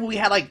turn when we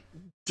had like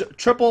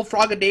triple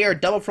Frogadier or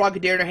double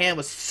Frogadier in our hand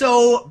was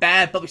so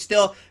bad, but we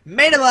still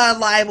made it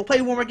alive. We'll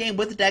play one more game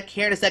with the deck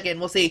here in a second, and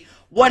we'll see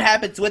what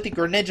happens with the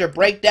Greninja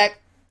break deck.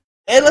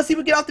 And let's see if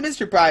we get off the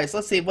mystery prize.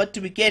 Let's see, what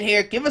do we get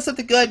here? Give us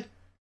something good.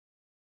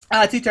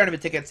 2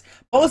 tournament tickets.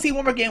 But we'll see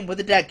one more game with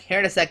the deck here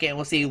in a second, and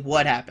we'll see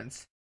what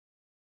happens.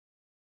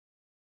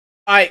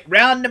 Alright,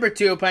 round number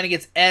 2. Playing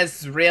against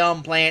Ezreal.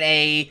 I'm playing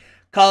a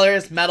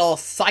Colors Metal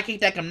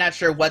Psychic deck. I'm not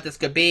sure what this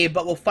could be,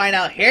 but we'll find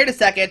out here in a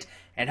second.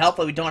 And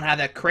hopefully we don't have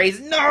that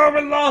crazy... No,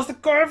 we lost the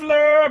coin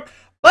flip!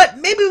 But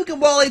maybe we can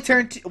Wally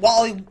turn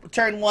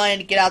 1,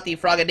 get out the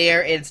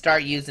Frogadier, and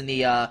start using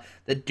the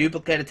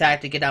duplicate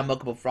attack to get down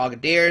multiple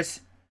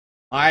Frogadiers.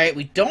 Alright,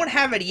 we don't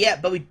have it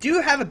yet, but we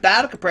do have a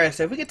battle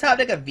compressor. If we can top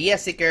deck a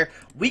VS Seeker,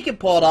 we can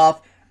pull it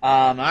off.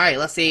 Alright,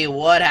 let's see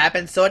what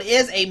happens. So it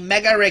is a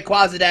Mega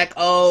Rayquaza deck.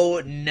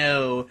 Oh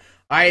no.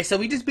 Alright, so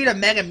we just beat a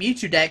Mega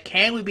Mewtwo deck.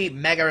 Can we beat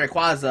Mega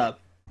Rayquaza?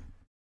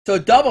 So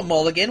double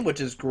mulligan,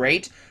 which is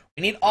great.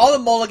 We need all the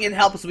mulligan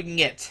helps we can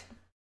get.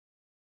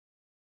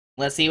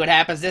 Let's see what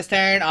happens this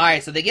turn.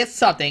 Alright, so they get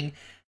something.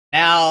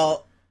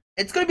 Now,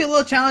 it's going to be a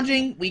little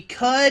challenging. We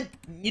could,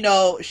 you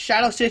know,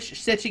 Shadow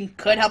Stitching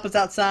could help us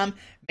out some,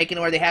 making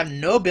it where they have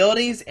no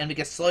abilities, and we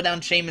can slow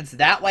down Shaymins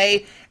that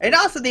way. And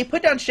also, they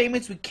put down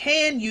Shaymins, we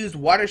can use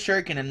Water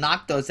Shuriken and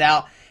knock those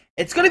out.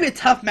 It's going to be a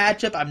tough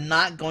matchup, I'm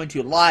not going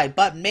to lie,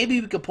 but maybe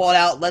we could pull it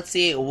out. Let's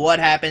see what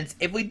happens.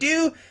 If we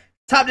do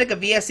top deck a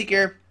VS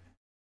Seeker,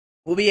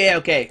 we'll be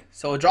A-okay.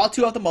 So we'll draw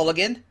 2 off the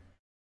mulligan.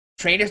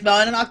 Trainer's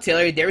Melon and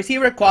Octillery. There we see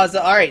Rayquaza.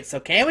 Alright, so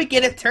can we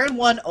get it turn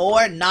 1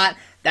 or not?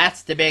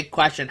 That's the big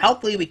question.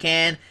 Hopefully we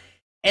can.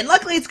 And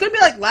luckily, it's going to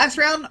be like last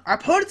round. Our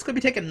opponent's going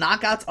to be taking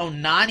knockouts on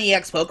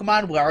non-EX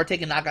Pokemon. We're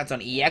taking knockouts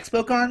on EX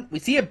Pokemon. We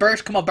see a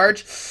Birch. Come on,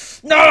 Birch.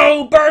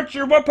 No, Birch,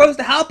 you're supposed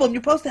to help him.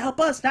 You're supposed to help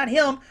us, not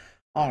him.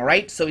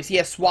 Alright, so we see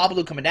a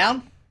Swablu coming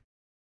down.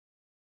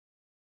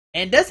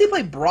 And does he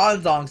play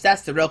Bronzongs?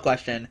 That's the real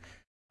question.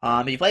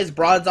 If he plays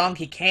Bronzong,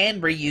 he can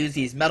reuse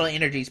these Metal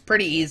Energies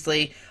pretty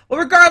easily. But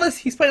regardless,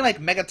 he's playing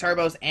like Mega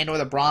Turbos and or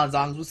the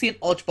Bronzongs. We'll see an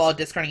Ultra Ball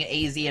discarding an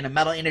AZ and a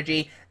Metal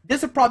Energy.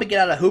 This will probably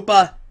get out of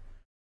Hoopa.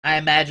 I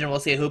imagine we'll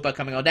see a Hoopa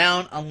coming on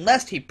down,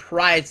 unless he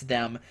prized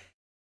them.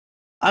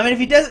 I mean, if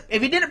he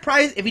did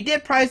prize the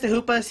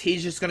Hoopas,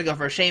 he's just gonna go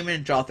for a Shaman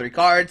and draw 3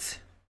 cards.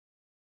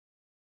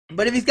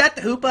 But if he's got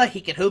the Hoopa,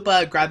 he can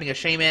Hoopa, grabbing a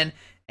Shaman,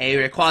 a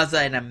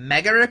Rayquaza, and a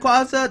Mega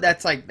Rayquaza.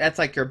 That's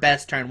like your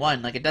best turn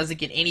 1. Like, it doesn't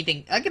get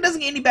anything. Like, it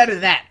doesn't get any better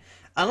than that.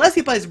 Unless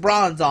he plays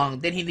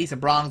Bronzong, then he needs some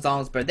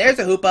Bronzongs. But there's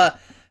a Hoopa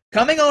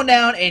coming on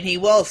down, and he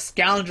will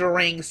Scoundrel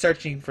Ring,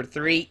 searching for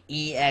 3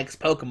 EX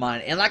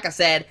Pokemon. And like I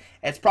said,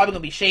 it's probably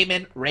going to be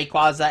Shaman,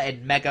 Rayquaza,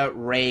 and Mega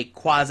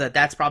Rayquaza.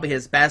 That's probably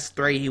his best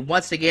 3 he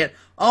wants to get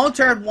on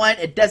turn 1.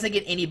 It doesn't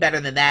get any better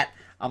than that.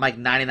 I'm like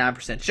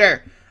 99%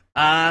 sure.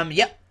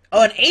 Yep.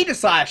 Oh, an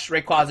Aegislash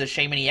Rayquaza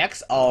Shaman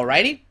EX.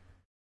 Alrighty.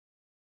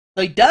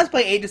 So he does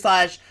play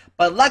Aegislash,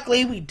 but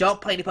luckily we don't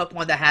play any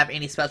Pokemon that have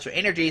any special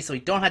energy, so we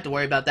don't have to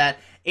worry about that.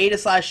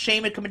 Aegislash,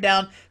 Shaman coming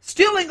down.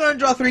 Still only going to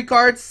draw 3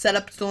 cards. Set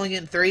up still only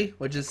getting 3,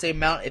 which is the same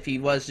amount if he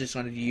was just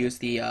going to use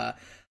the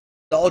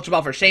Ultra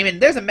Ball for Shaman.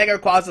 There's a Mega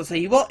Rayquaza, so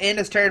he will end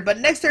his turn, but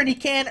next turn he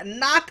can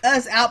knock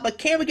us out. But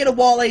can we get a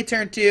Wall-A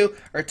turn 2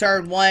 or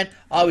turn 1?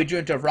 Oh, we drew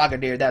into a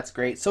Frogadier. That's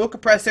great. So a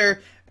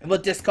Compressor, and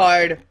we'll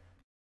discard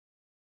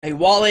a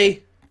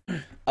Wall-A,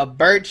 a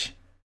Birch,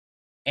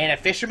 and a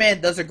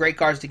Fisherman. Those are great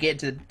cards to get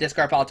into the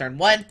discard pile turn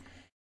 1.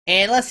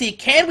 And let's see,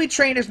 can we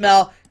Trainer's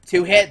Mail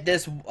to hit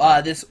this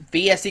this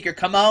VS Seeker?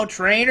 Come on,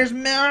 Trainer's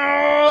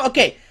Mail.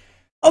 Okay.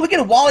 Oh, we get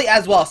a Wally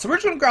as well. So we're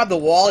just going to grab the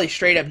Wally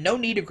straight up. No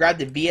need to grab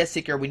the VS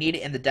Seeker. We need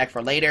it in the deck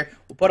for later.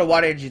 We'll put a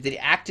Water Energy to the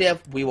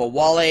active. We will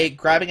Wally,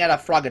 grabbing out a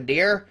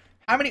Frogadier.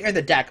 How many are in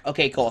the deck?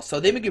 Okay, cool. So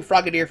then we do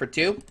Frogadier for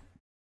 2.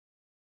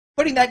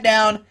 Putting that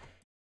down.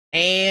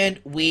 And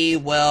we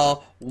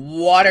will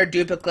Water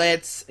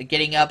Duplicates,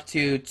 getting up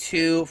to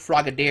 2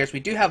 Frogadiers. We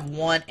do have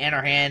 1 in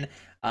our hand,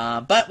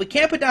 but we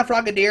can't put down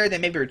Frogadier,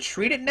 then maybe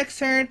retreat it next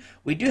turn.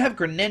 We do have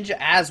Greninja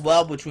as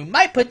well, which we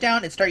might put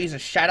down and start using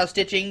Shadow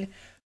Stitching.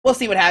 We'll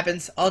see what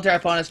happens. On to our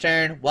opponent's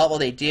turn. What will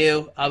they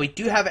do? We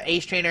do have an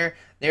Ace Trainer.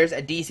 There's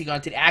a DC going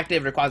to the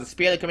active. Requires a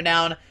Spirit coming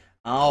down.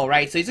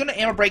 Alright, so he's going to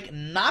Amber Break,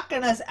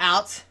 knocking us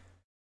out.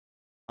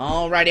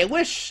 Alright, I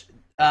wish...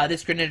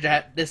 this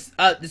Greninja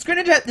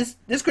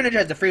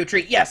has a free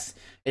retreat. Yes,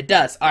 it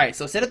does. Alright,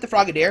 so set up the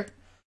Frogadier.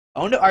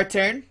 On to our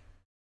turn.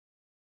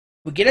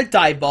 We get a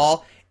Dive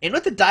Ball. And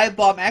with the Dive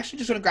Ball, I'm actually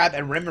just going to grab a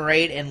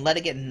Remoraid and let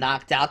it get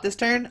knocked out this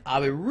turn.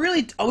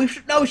 We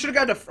should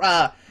have grabbed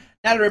a,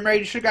 not a Remoraid,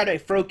 we should have grabbed a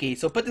Froakie.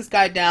 So put this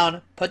guy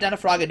down, put down a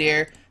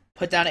Frogadier,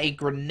 put down a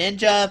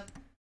Greninja.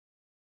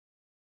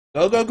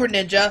 Go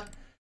Greninja.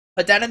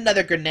 Put down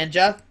another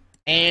Greninja.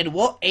 And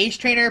we'll Ace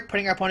Trainer,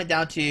 putting our opponent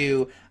down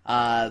to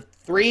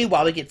 3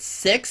 while we get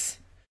 6.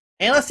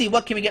 And let's see,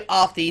 what can we get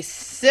off these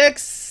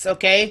 6?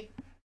 Okay.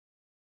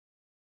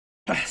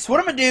 So what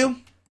I'm going to do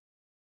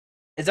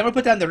is I'm going to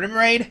put down the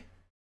Remoraid,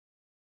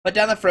 put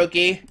down the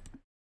Froakie,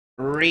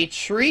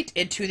 retreat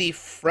into the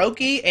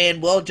Froakie,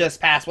 and we'll just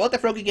pass. We'll let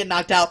the Froakie get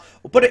knocked out.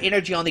 We'll put our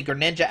energy on the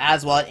Greninja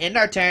as well and end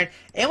our turn,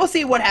 and we'll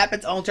see what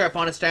happens on to our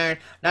opponent's turn.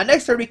 Now,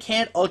 next turn, we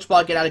can't Ultra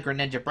Ball, get out of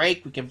Greninja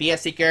Break. We can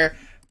VS Seeker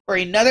for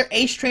another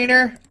Ace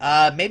Trainer,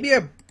 maybe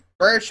a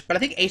Birch, but I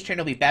think Ace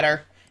Trainer will be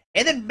better.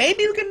 And then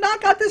maybe we can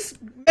knock out this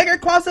Mega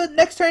Rayquaza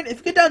next turn. If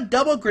we get down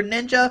double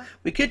Greninja,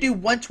 we could do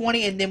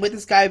 120, and then with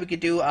this guy, we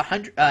could do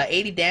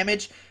 80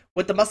 damage.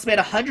 With the Muscle Man,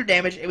 100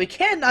 damage, and we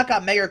can knock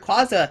out Mega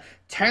Rayquaza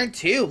turn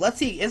 2. Let's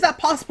see, is that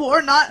possible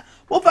or not?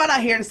 We'll find out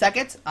here in a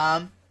second.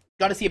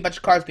 Gonna see a bunch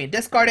of cards being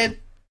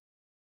discarded.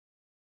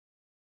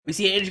 We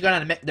see an energy going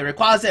on the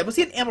Rayquaza. We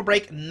see an Ammo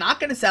Break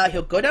knocking us out.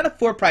 He'll go down to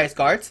 4 prize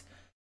cards.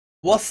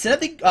 We'll send up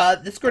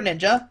the, this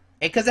Greninja.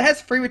 And because it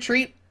has free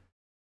retreat,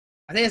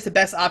 I think it's the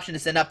best option to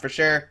send up for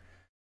sure.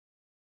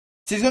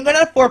 So he's going to go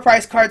down to 4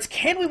 prize cards.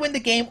 Can we win the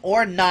game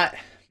or not?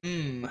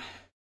 He's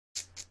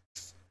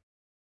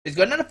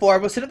going down to 4.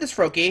 We'll send up this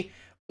Froakie.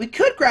 We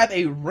could grab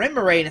a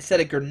Remoraid instead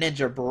of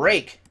Greninja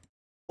Break.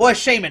 Or a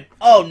Shaman.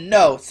 Oh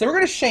no. So we're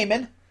going to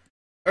Shaman.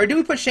 Or do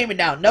we put Shaman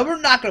down? No, we're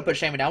not going to put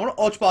Shaman down. We're going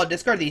to Ultra Ball,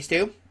 discard these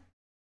two.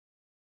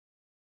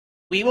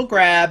 We will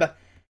grab...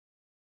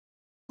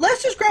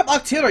 Let's just grab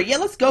Octillery. Yeah,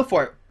 let's go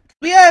for it.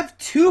 We have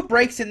 2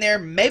 breaks in there.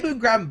 Maybe we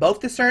grab them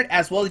both this turn,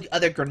 as well as the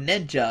other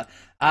Greninja.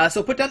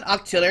 So put down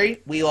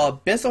Octillery. We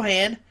will Abyssal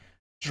Hand.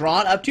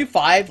 Drawn up to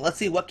 5. Let's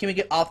see, what can we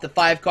get off the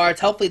 5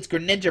 cards? Hopefully it's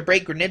Greninja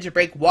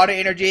Break, Water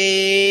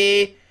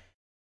Energy.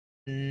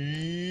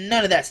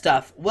 None of that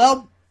stuff.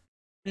 Well,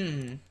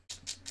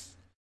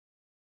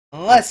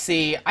 let's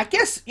see. I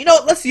guess, you know,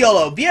 let's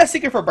YOLO. VS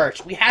Seeker for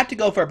Birch. We have to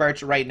go for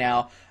Birch right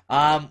now.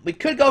 We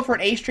could go for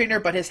an Ace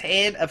Trainer, but his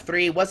hand of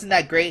 3 wasn't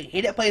that great.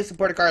 He didn't play a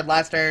supporter card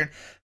last turn.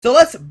 So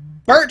let's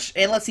Birch,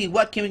 and let's see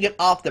what can we get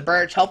off the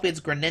Birch. Hopefully it's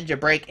Greninja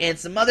Break and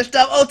some other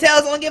stuff. Oh,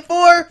 Tails only get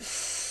 4.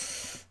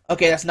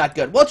 Okay, that's not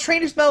good. Well,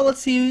 Trainer's Bell, let's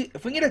see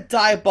if we can get a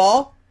Dive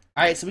Ball.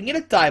 Alright, so we can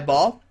get a Dive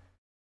Ball.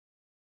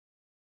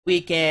 We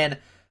can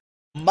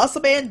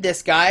Muscle Band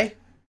this guy.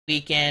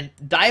 We can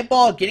Dive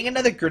Ball, getting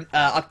another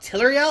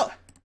Octillery out.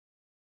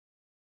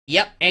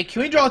 Yep, and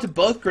can we draw to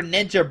both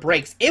Greninja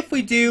Breaks? If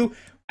we do,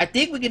 I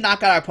think we can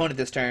knock out our opponent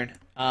this turn.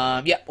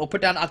 Yep, we'll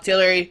put down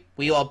Octillery.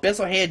 We will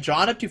Abyssal Hand,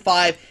 drawn up to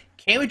 5.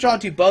 Can we draw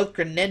to both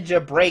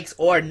Greninja Breaks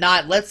or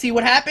not? Let's see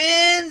what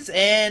happens.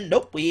 And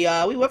nope, we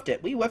whiffed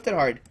it. We whiffed it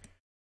hard.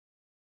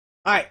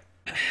 Alright,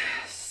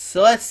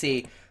 so let's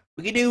see.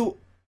 We can do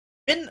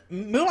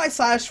Moonlight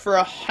Slash for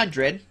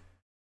 100.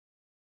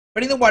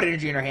 Putting the Water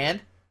Energy in our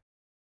hand.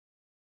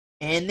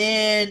 And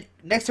then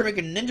next turn we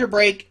can Ninja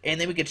Break,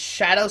 and then we can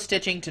Shadow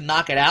Stitching to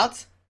knock it out.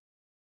 So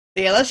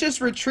yeah, let's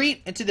just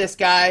retreat into this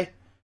guy.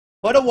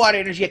 Put a Water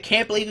Energy. I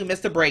can't believe we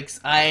missed the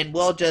breaks. And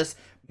we'll just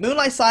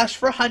Moonlight Slash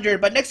for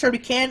 100. But next turn we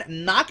can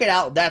knock it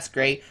out. That's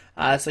great.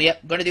 So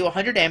yep, going to do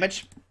 100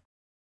 damage.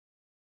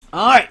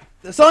 Alright,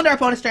 so on to our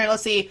opponent's turn.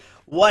 Let's see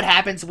what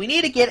happens. We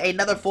need to get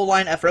another full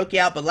line of Froakie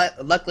out, but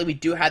luckily we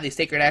do have the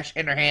Sacred Ash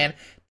in our hand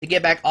to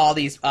get back all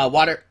these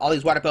water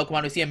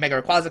Pokemon. We see a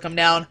Mega Rayquaza come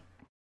down.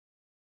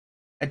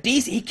 A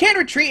DC, he can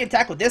retreat and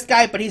attack with this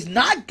guy, but he's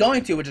not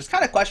going to, which is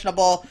kind of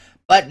questionable.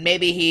 But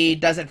maybe he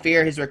doesn't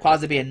fear his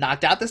Rayquaza being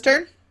knocked out this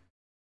turn.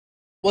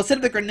 We'll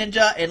send up the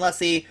Greninja, and let's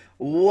see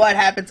what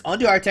happens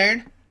onto our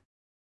turn.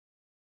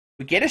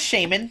 We get a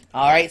Shaman.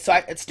 Alright, so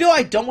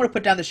I don't want to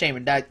put down the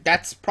Shaman.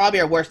 That's probably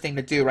our worst thing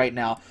to do right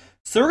now.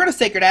 So we're going to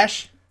Sacred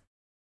Ash.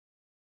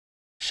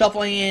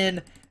 Shuffling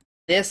in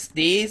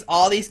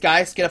all these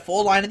guys. Get a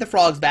full line of the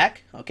frogs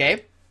back.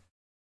 Okay.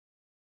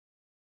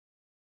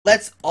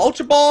 Let's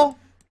Ultra Ball.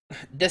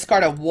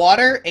 Discard a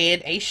Water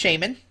and a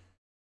Shaman.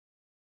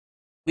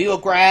 We will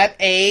grab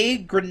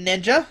a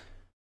Greninja.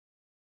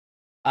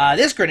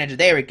 This Greninja.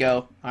 There we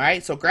go.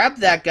 Alright, so grab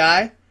that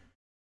guy.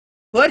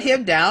 Put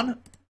him down.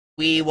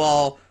 We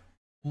will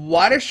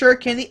Water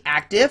Shuriken the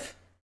active.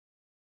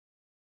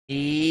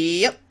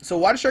 Yep, so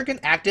Water Shuriken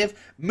active.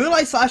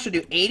 Moonlight Slash will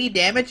do 80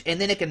 damage, and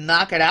then it can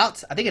knock it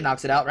out. I think it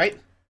knocks it out, right?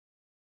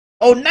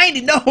 Oh,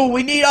 90! No,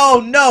 we need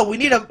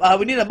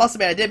a Muscle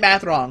Man. I did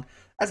math wrong.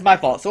 That's my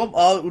fault. So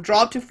we'll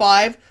draw up to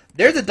 5.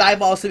 There's a Dive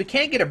Ball, so we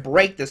can't get a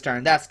break this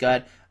turn. That's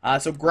good.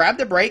 So grab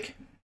the break.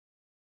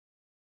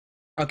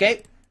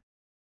 Okay.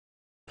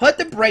 Put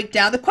the break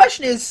down. The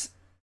question is,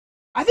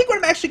 I think what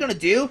I'm actually going to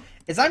do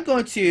is I'm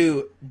going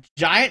to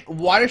Giant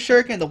Water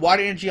Shuriken the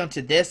Water Energy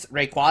onto this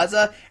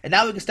Rayquaza, and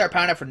now we can start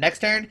pounding up for next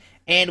turn.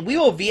 And we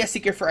will VS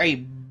Seeker for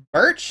a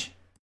Birch.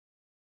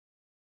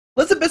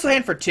 Let's Abyssal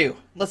Hand for 2.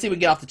 Let's see if we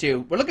can get off the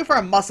 2. We're looking for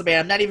a Muscle Band.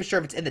 I'm not even sure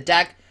if it's in the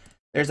deck.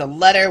 There's a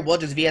letter. We'll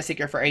just VS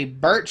Seeker for a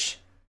Birch.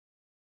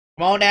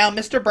 Come on down,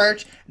 Mr.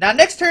 Birch. Now,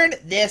 next turn,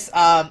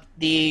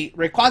 the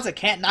Rayquaza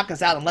can't knock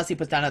us out unless he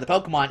puts down another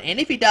Pokemon. And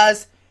if he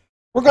does,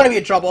 we're going to be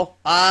in trouble.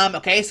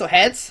 Okay, so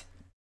heads.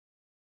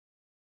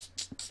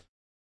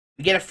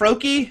 We get a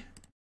Froakie.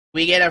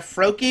 We get a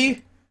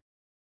Froakie.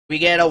 We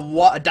get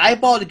a Dive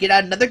Ball to get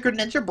out another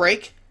Greninja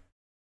Break.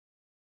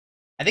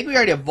 I think we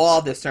already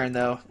evolved this turn,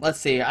 though. Let's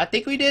see. I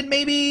think we did,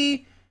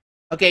 maybe.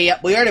 Okay,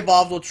 yep, we already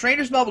evolved. We'll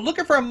Trainer's Bell. We're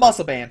looking for a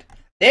Muscle Band.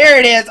 There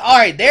it is. All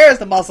right, there's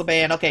the Muscle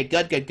Band. Okay,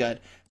 good, good,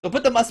 good. So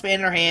put the Muscle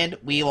Band in our hand.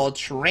 We will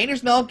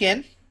Trainer's Bell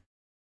again.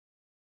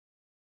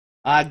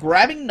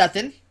 Grabbing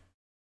nothing.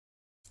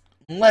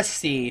 Let's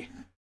see.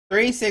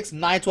 3, 6,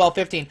 9, 12,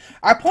 15.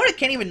 Our opponent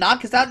can't even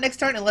knock us out next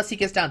turn unless he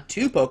gets down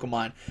 2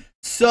 Pokemon.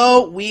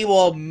 So we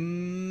will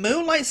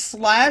Moonlight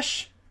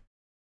Slash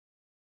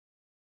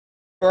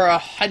for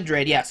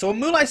 100. Yeah, so a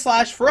Moonlight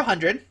Slash for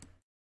 100.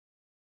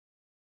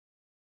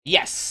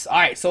 Yes.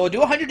 Alright, so we'll do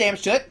 100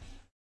 damage to it.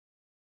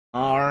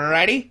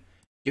 Alrighty.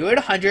 Do it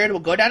 100. We'll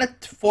go down to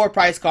 4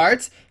 prize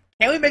cards.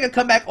 Can we make a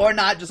comeback or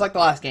not, just like the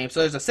last game? So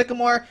there's a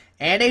Sycamore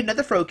and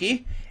another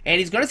Froakie. And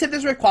he's going to send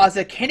this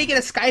Rayquaza. Can he get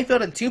a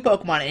Skyfield and 2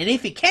 Pokemon? And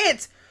if he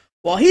can't,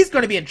 well, he's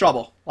going to be in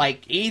trouble.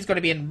 Like, he's going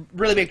to be in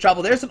really big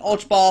trouble. There's an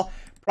Ultra Ball,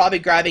 probably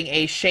grabbing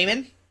a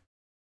Shaman.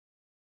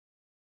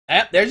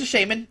 Yep, there's a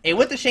Shaman. And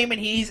with the Shaman,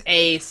 he's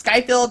a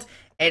Skyfield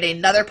and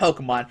another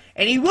Pokemon.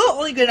 And he will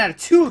only get out of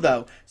 2,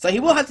 though. So he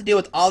will have to deal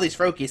with all these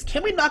Froakies.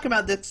 Can we knock him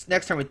out this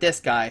next turn with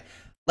this guy?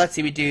 Let's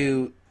see, we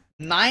do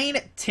 9,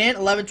 10,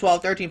 11,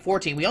 12, 13,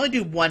 14. We only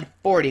do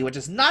 140, which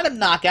is not a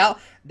knockout.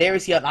 There we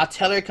see an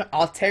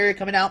Altaria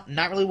coming out.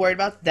 Not really worried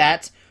about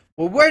that.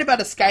 We're worried about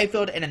a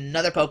Skyfield and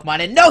another Pokemon.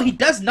 And no, he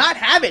does not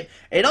have it.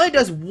 It only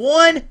does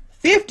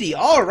 150.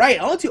 All right,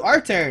 on to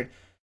our turn.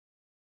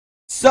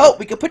 So,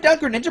 we can put down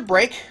Greninja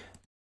Break.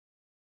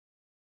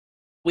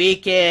 We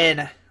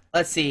can,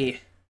 let's see.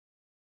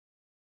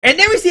 And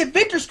there we see a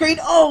victor screen.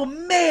 Oh,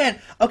 man.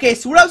 Okay,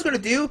 so what I was going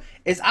to do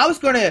is I was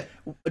going to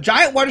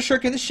Giant Water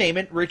Shuriken the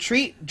Shaman,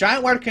 retreat,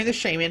 Giant Water Shuriken the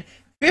Shaman,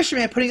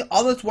 Fisherman, putting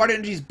all those water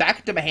energies back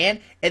into my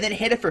hand, and then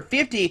hit it for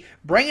 50,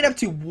 bring it up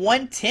to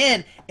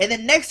 110, and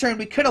then next turn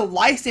we could have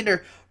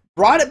Lysander,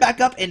 brought it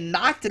back up, and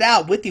knocked it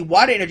out with the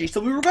water energy.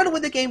 So we were going to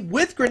win the game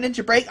with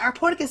Greninja Break. Our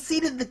opponent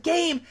conceded the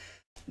game.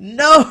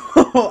 No,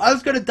 I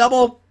was going to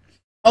double.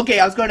 Okay,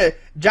 I was going to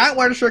Giant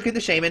Water Shuriken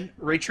the Shaman,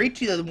 retreat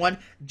to the other one,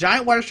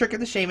 Giant Water Shuriken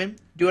the Shaman,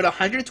 do it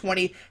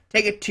 120,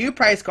 take it 2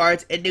 prize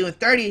cards, and do it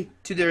 30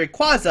 to the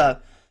Rayquaza.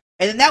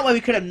 And then that way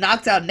we could have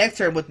knocked out next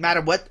turn with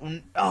matter what.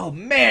 Oh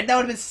man, that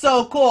would have been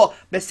so cool.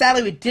 But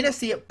sadly we didn't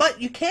see it.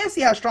 But you can see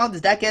how strong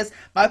this deck is.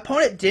 My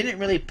opponent didn't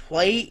really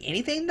play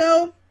anything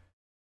though.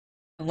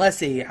 And let's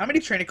see, how many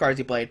training cards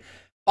he played?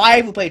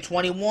 5, we played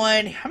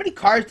 21. How many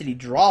cards did he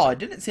draw? It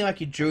didn't seem like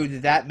he drew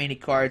that many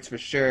cards for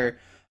sure.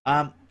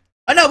 Oh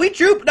no, he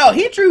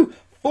drew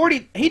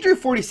 40. He drew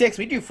 46.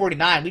 We drew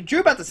 49. We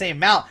drew about the same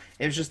amount.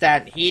 It was just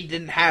that he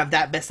didn't have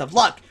that best of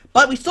luck.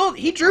 But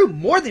he drew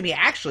more than me,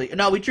 actually.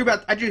 No,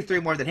 I drew 3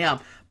 more than him.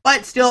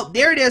 But still,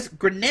 there it is,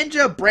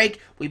 Greninja Break.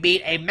 We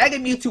beat a Mega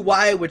Mewtwo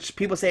Y, which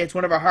people say it's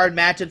one of our hard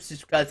matchups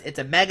just because it's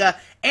a Mega.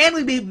 And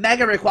we beat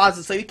Mega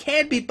Rayquaza, so you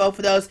can beat both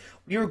of those.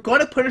 We were going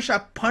to punish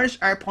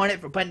our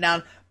opponent for putting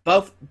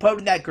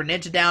that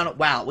Greninja down.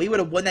 Wow, we would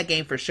have won that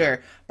game for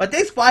sure. But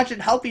thanks for watching.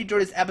 Hope you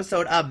enjoyed this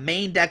episode of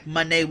Main Deck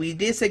Monday. We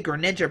did see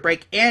Greninja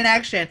Break in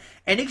action,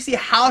 and you can see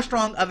how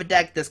strong of a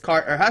deck this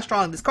card, or how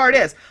strong this card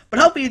is. But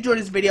hope you enjoyed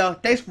this video.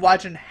 Thanks for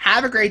watching.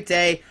 Have a great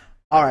day.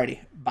 Alrighty,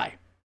 bye.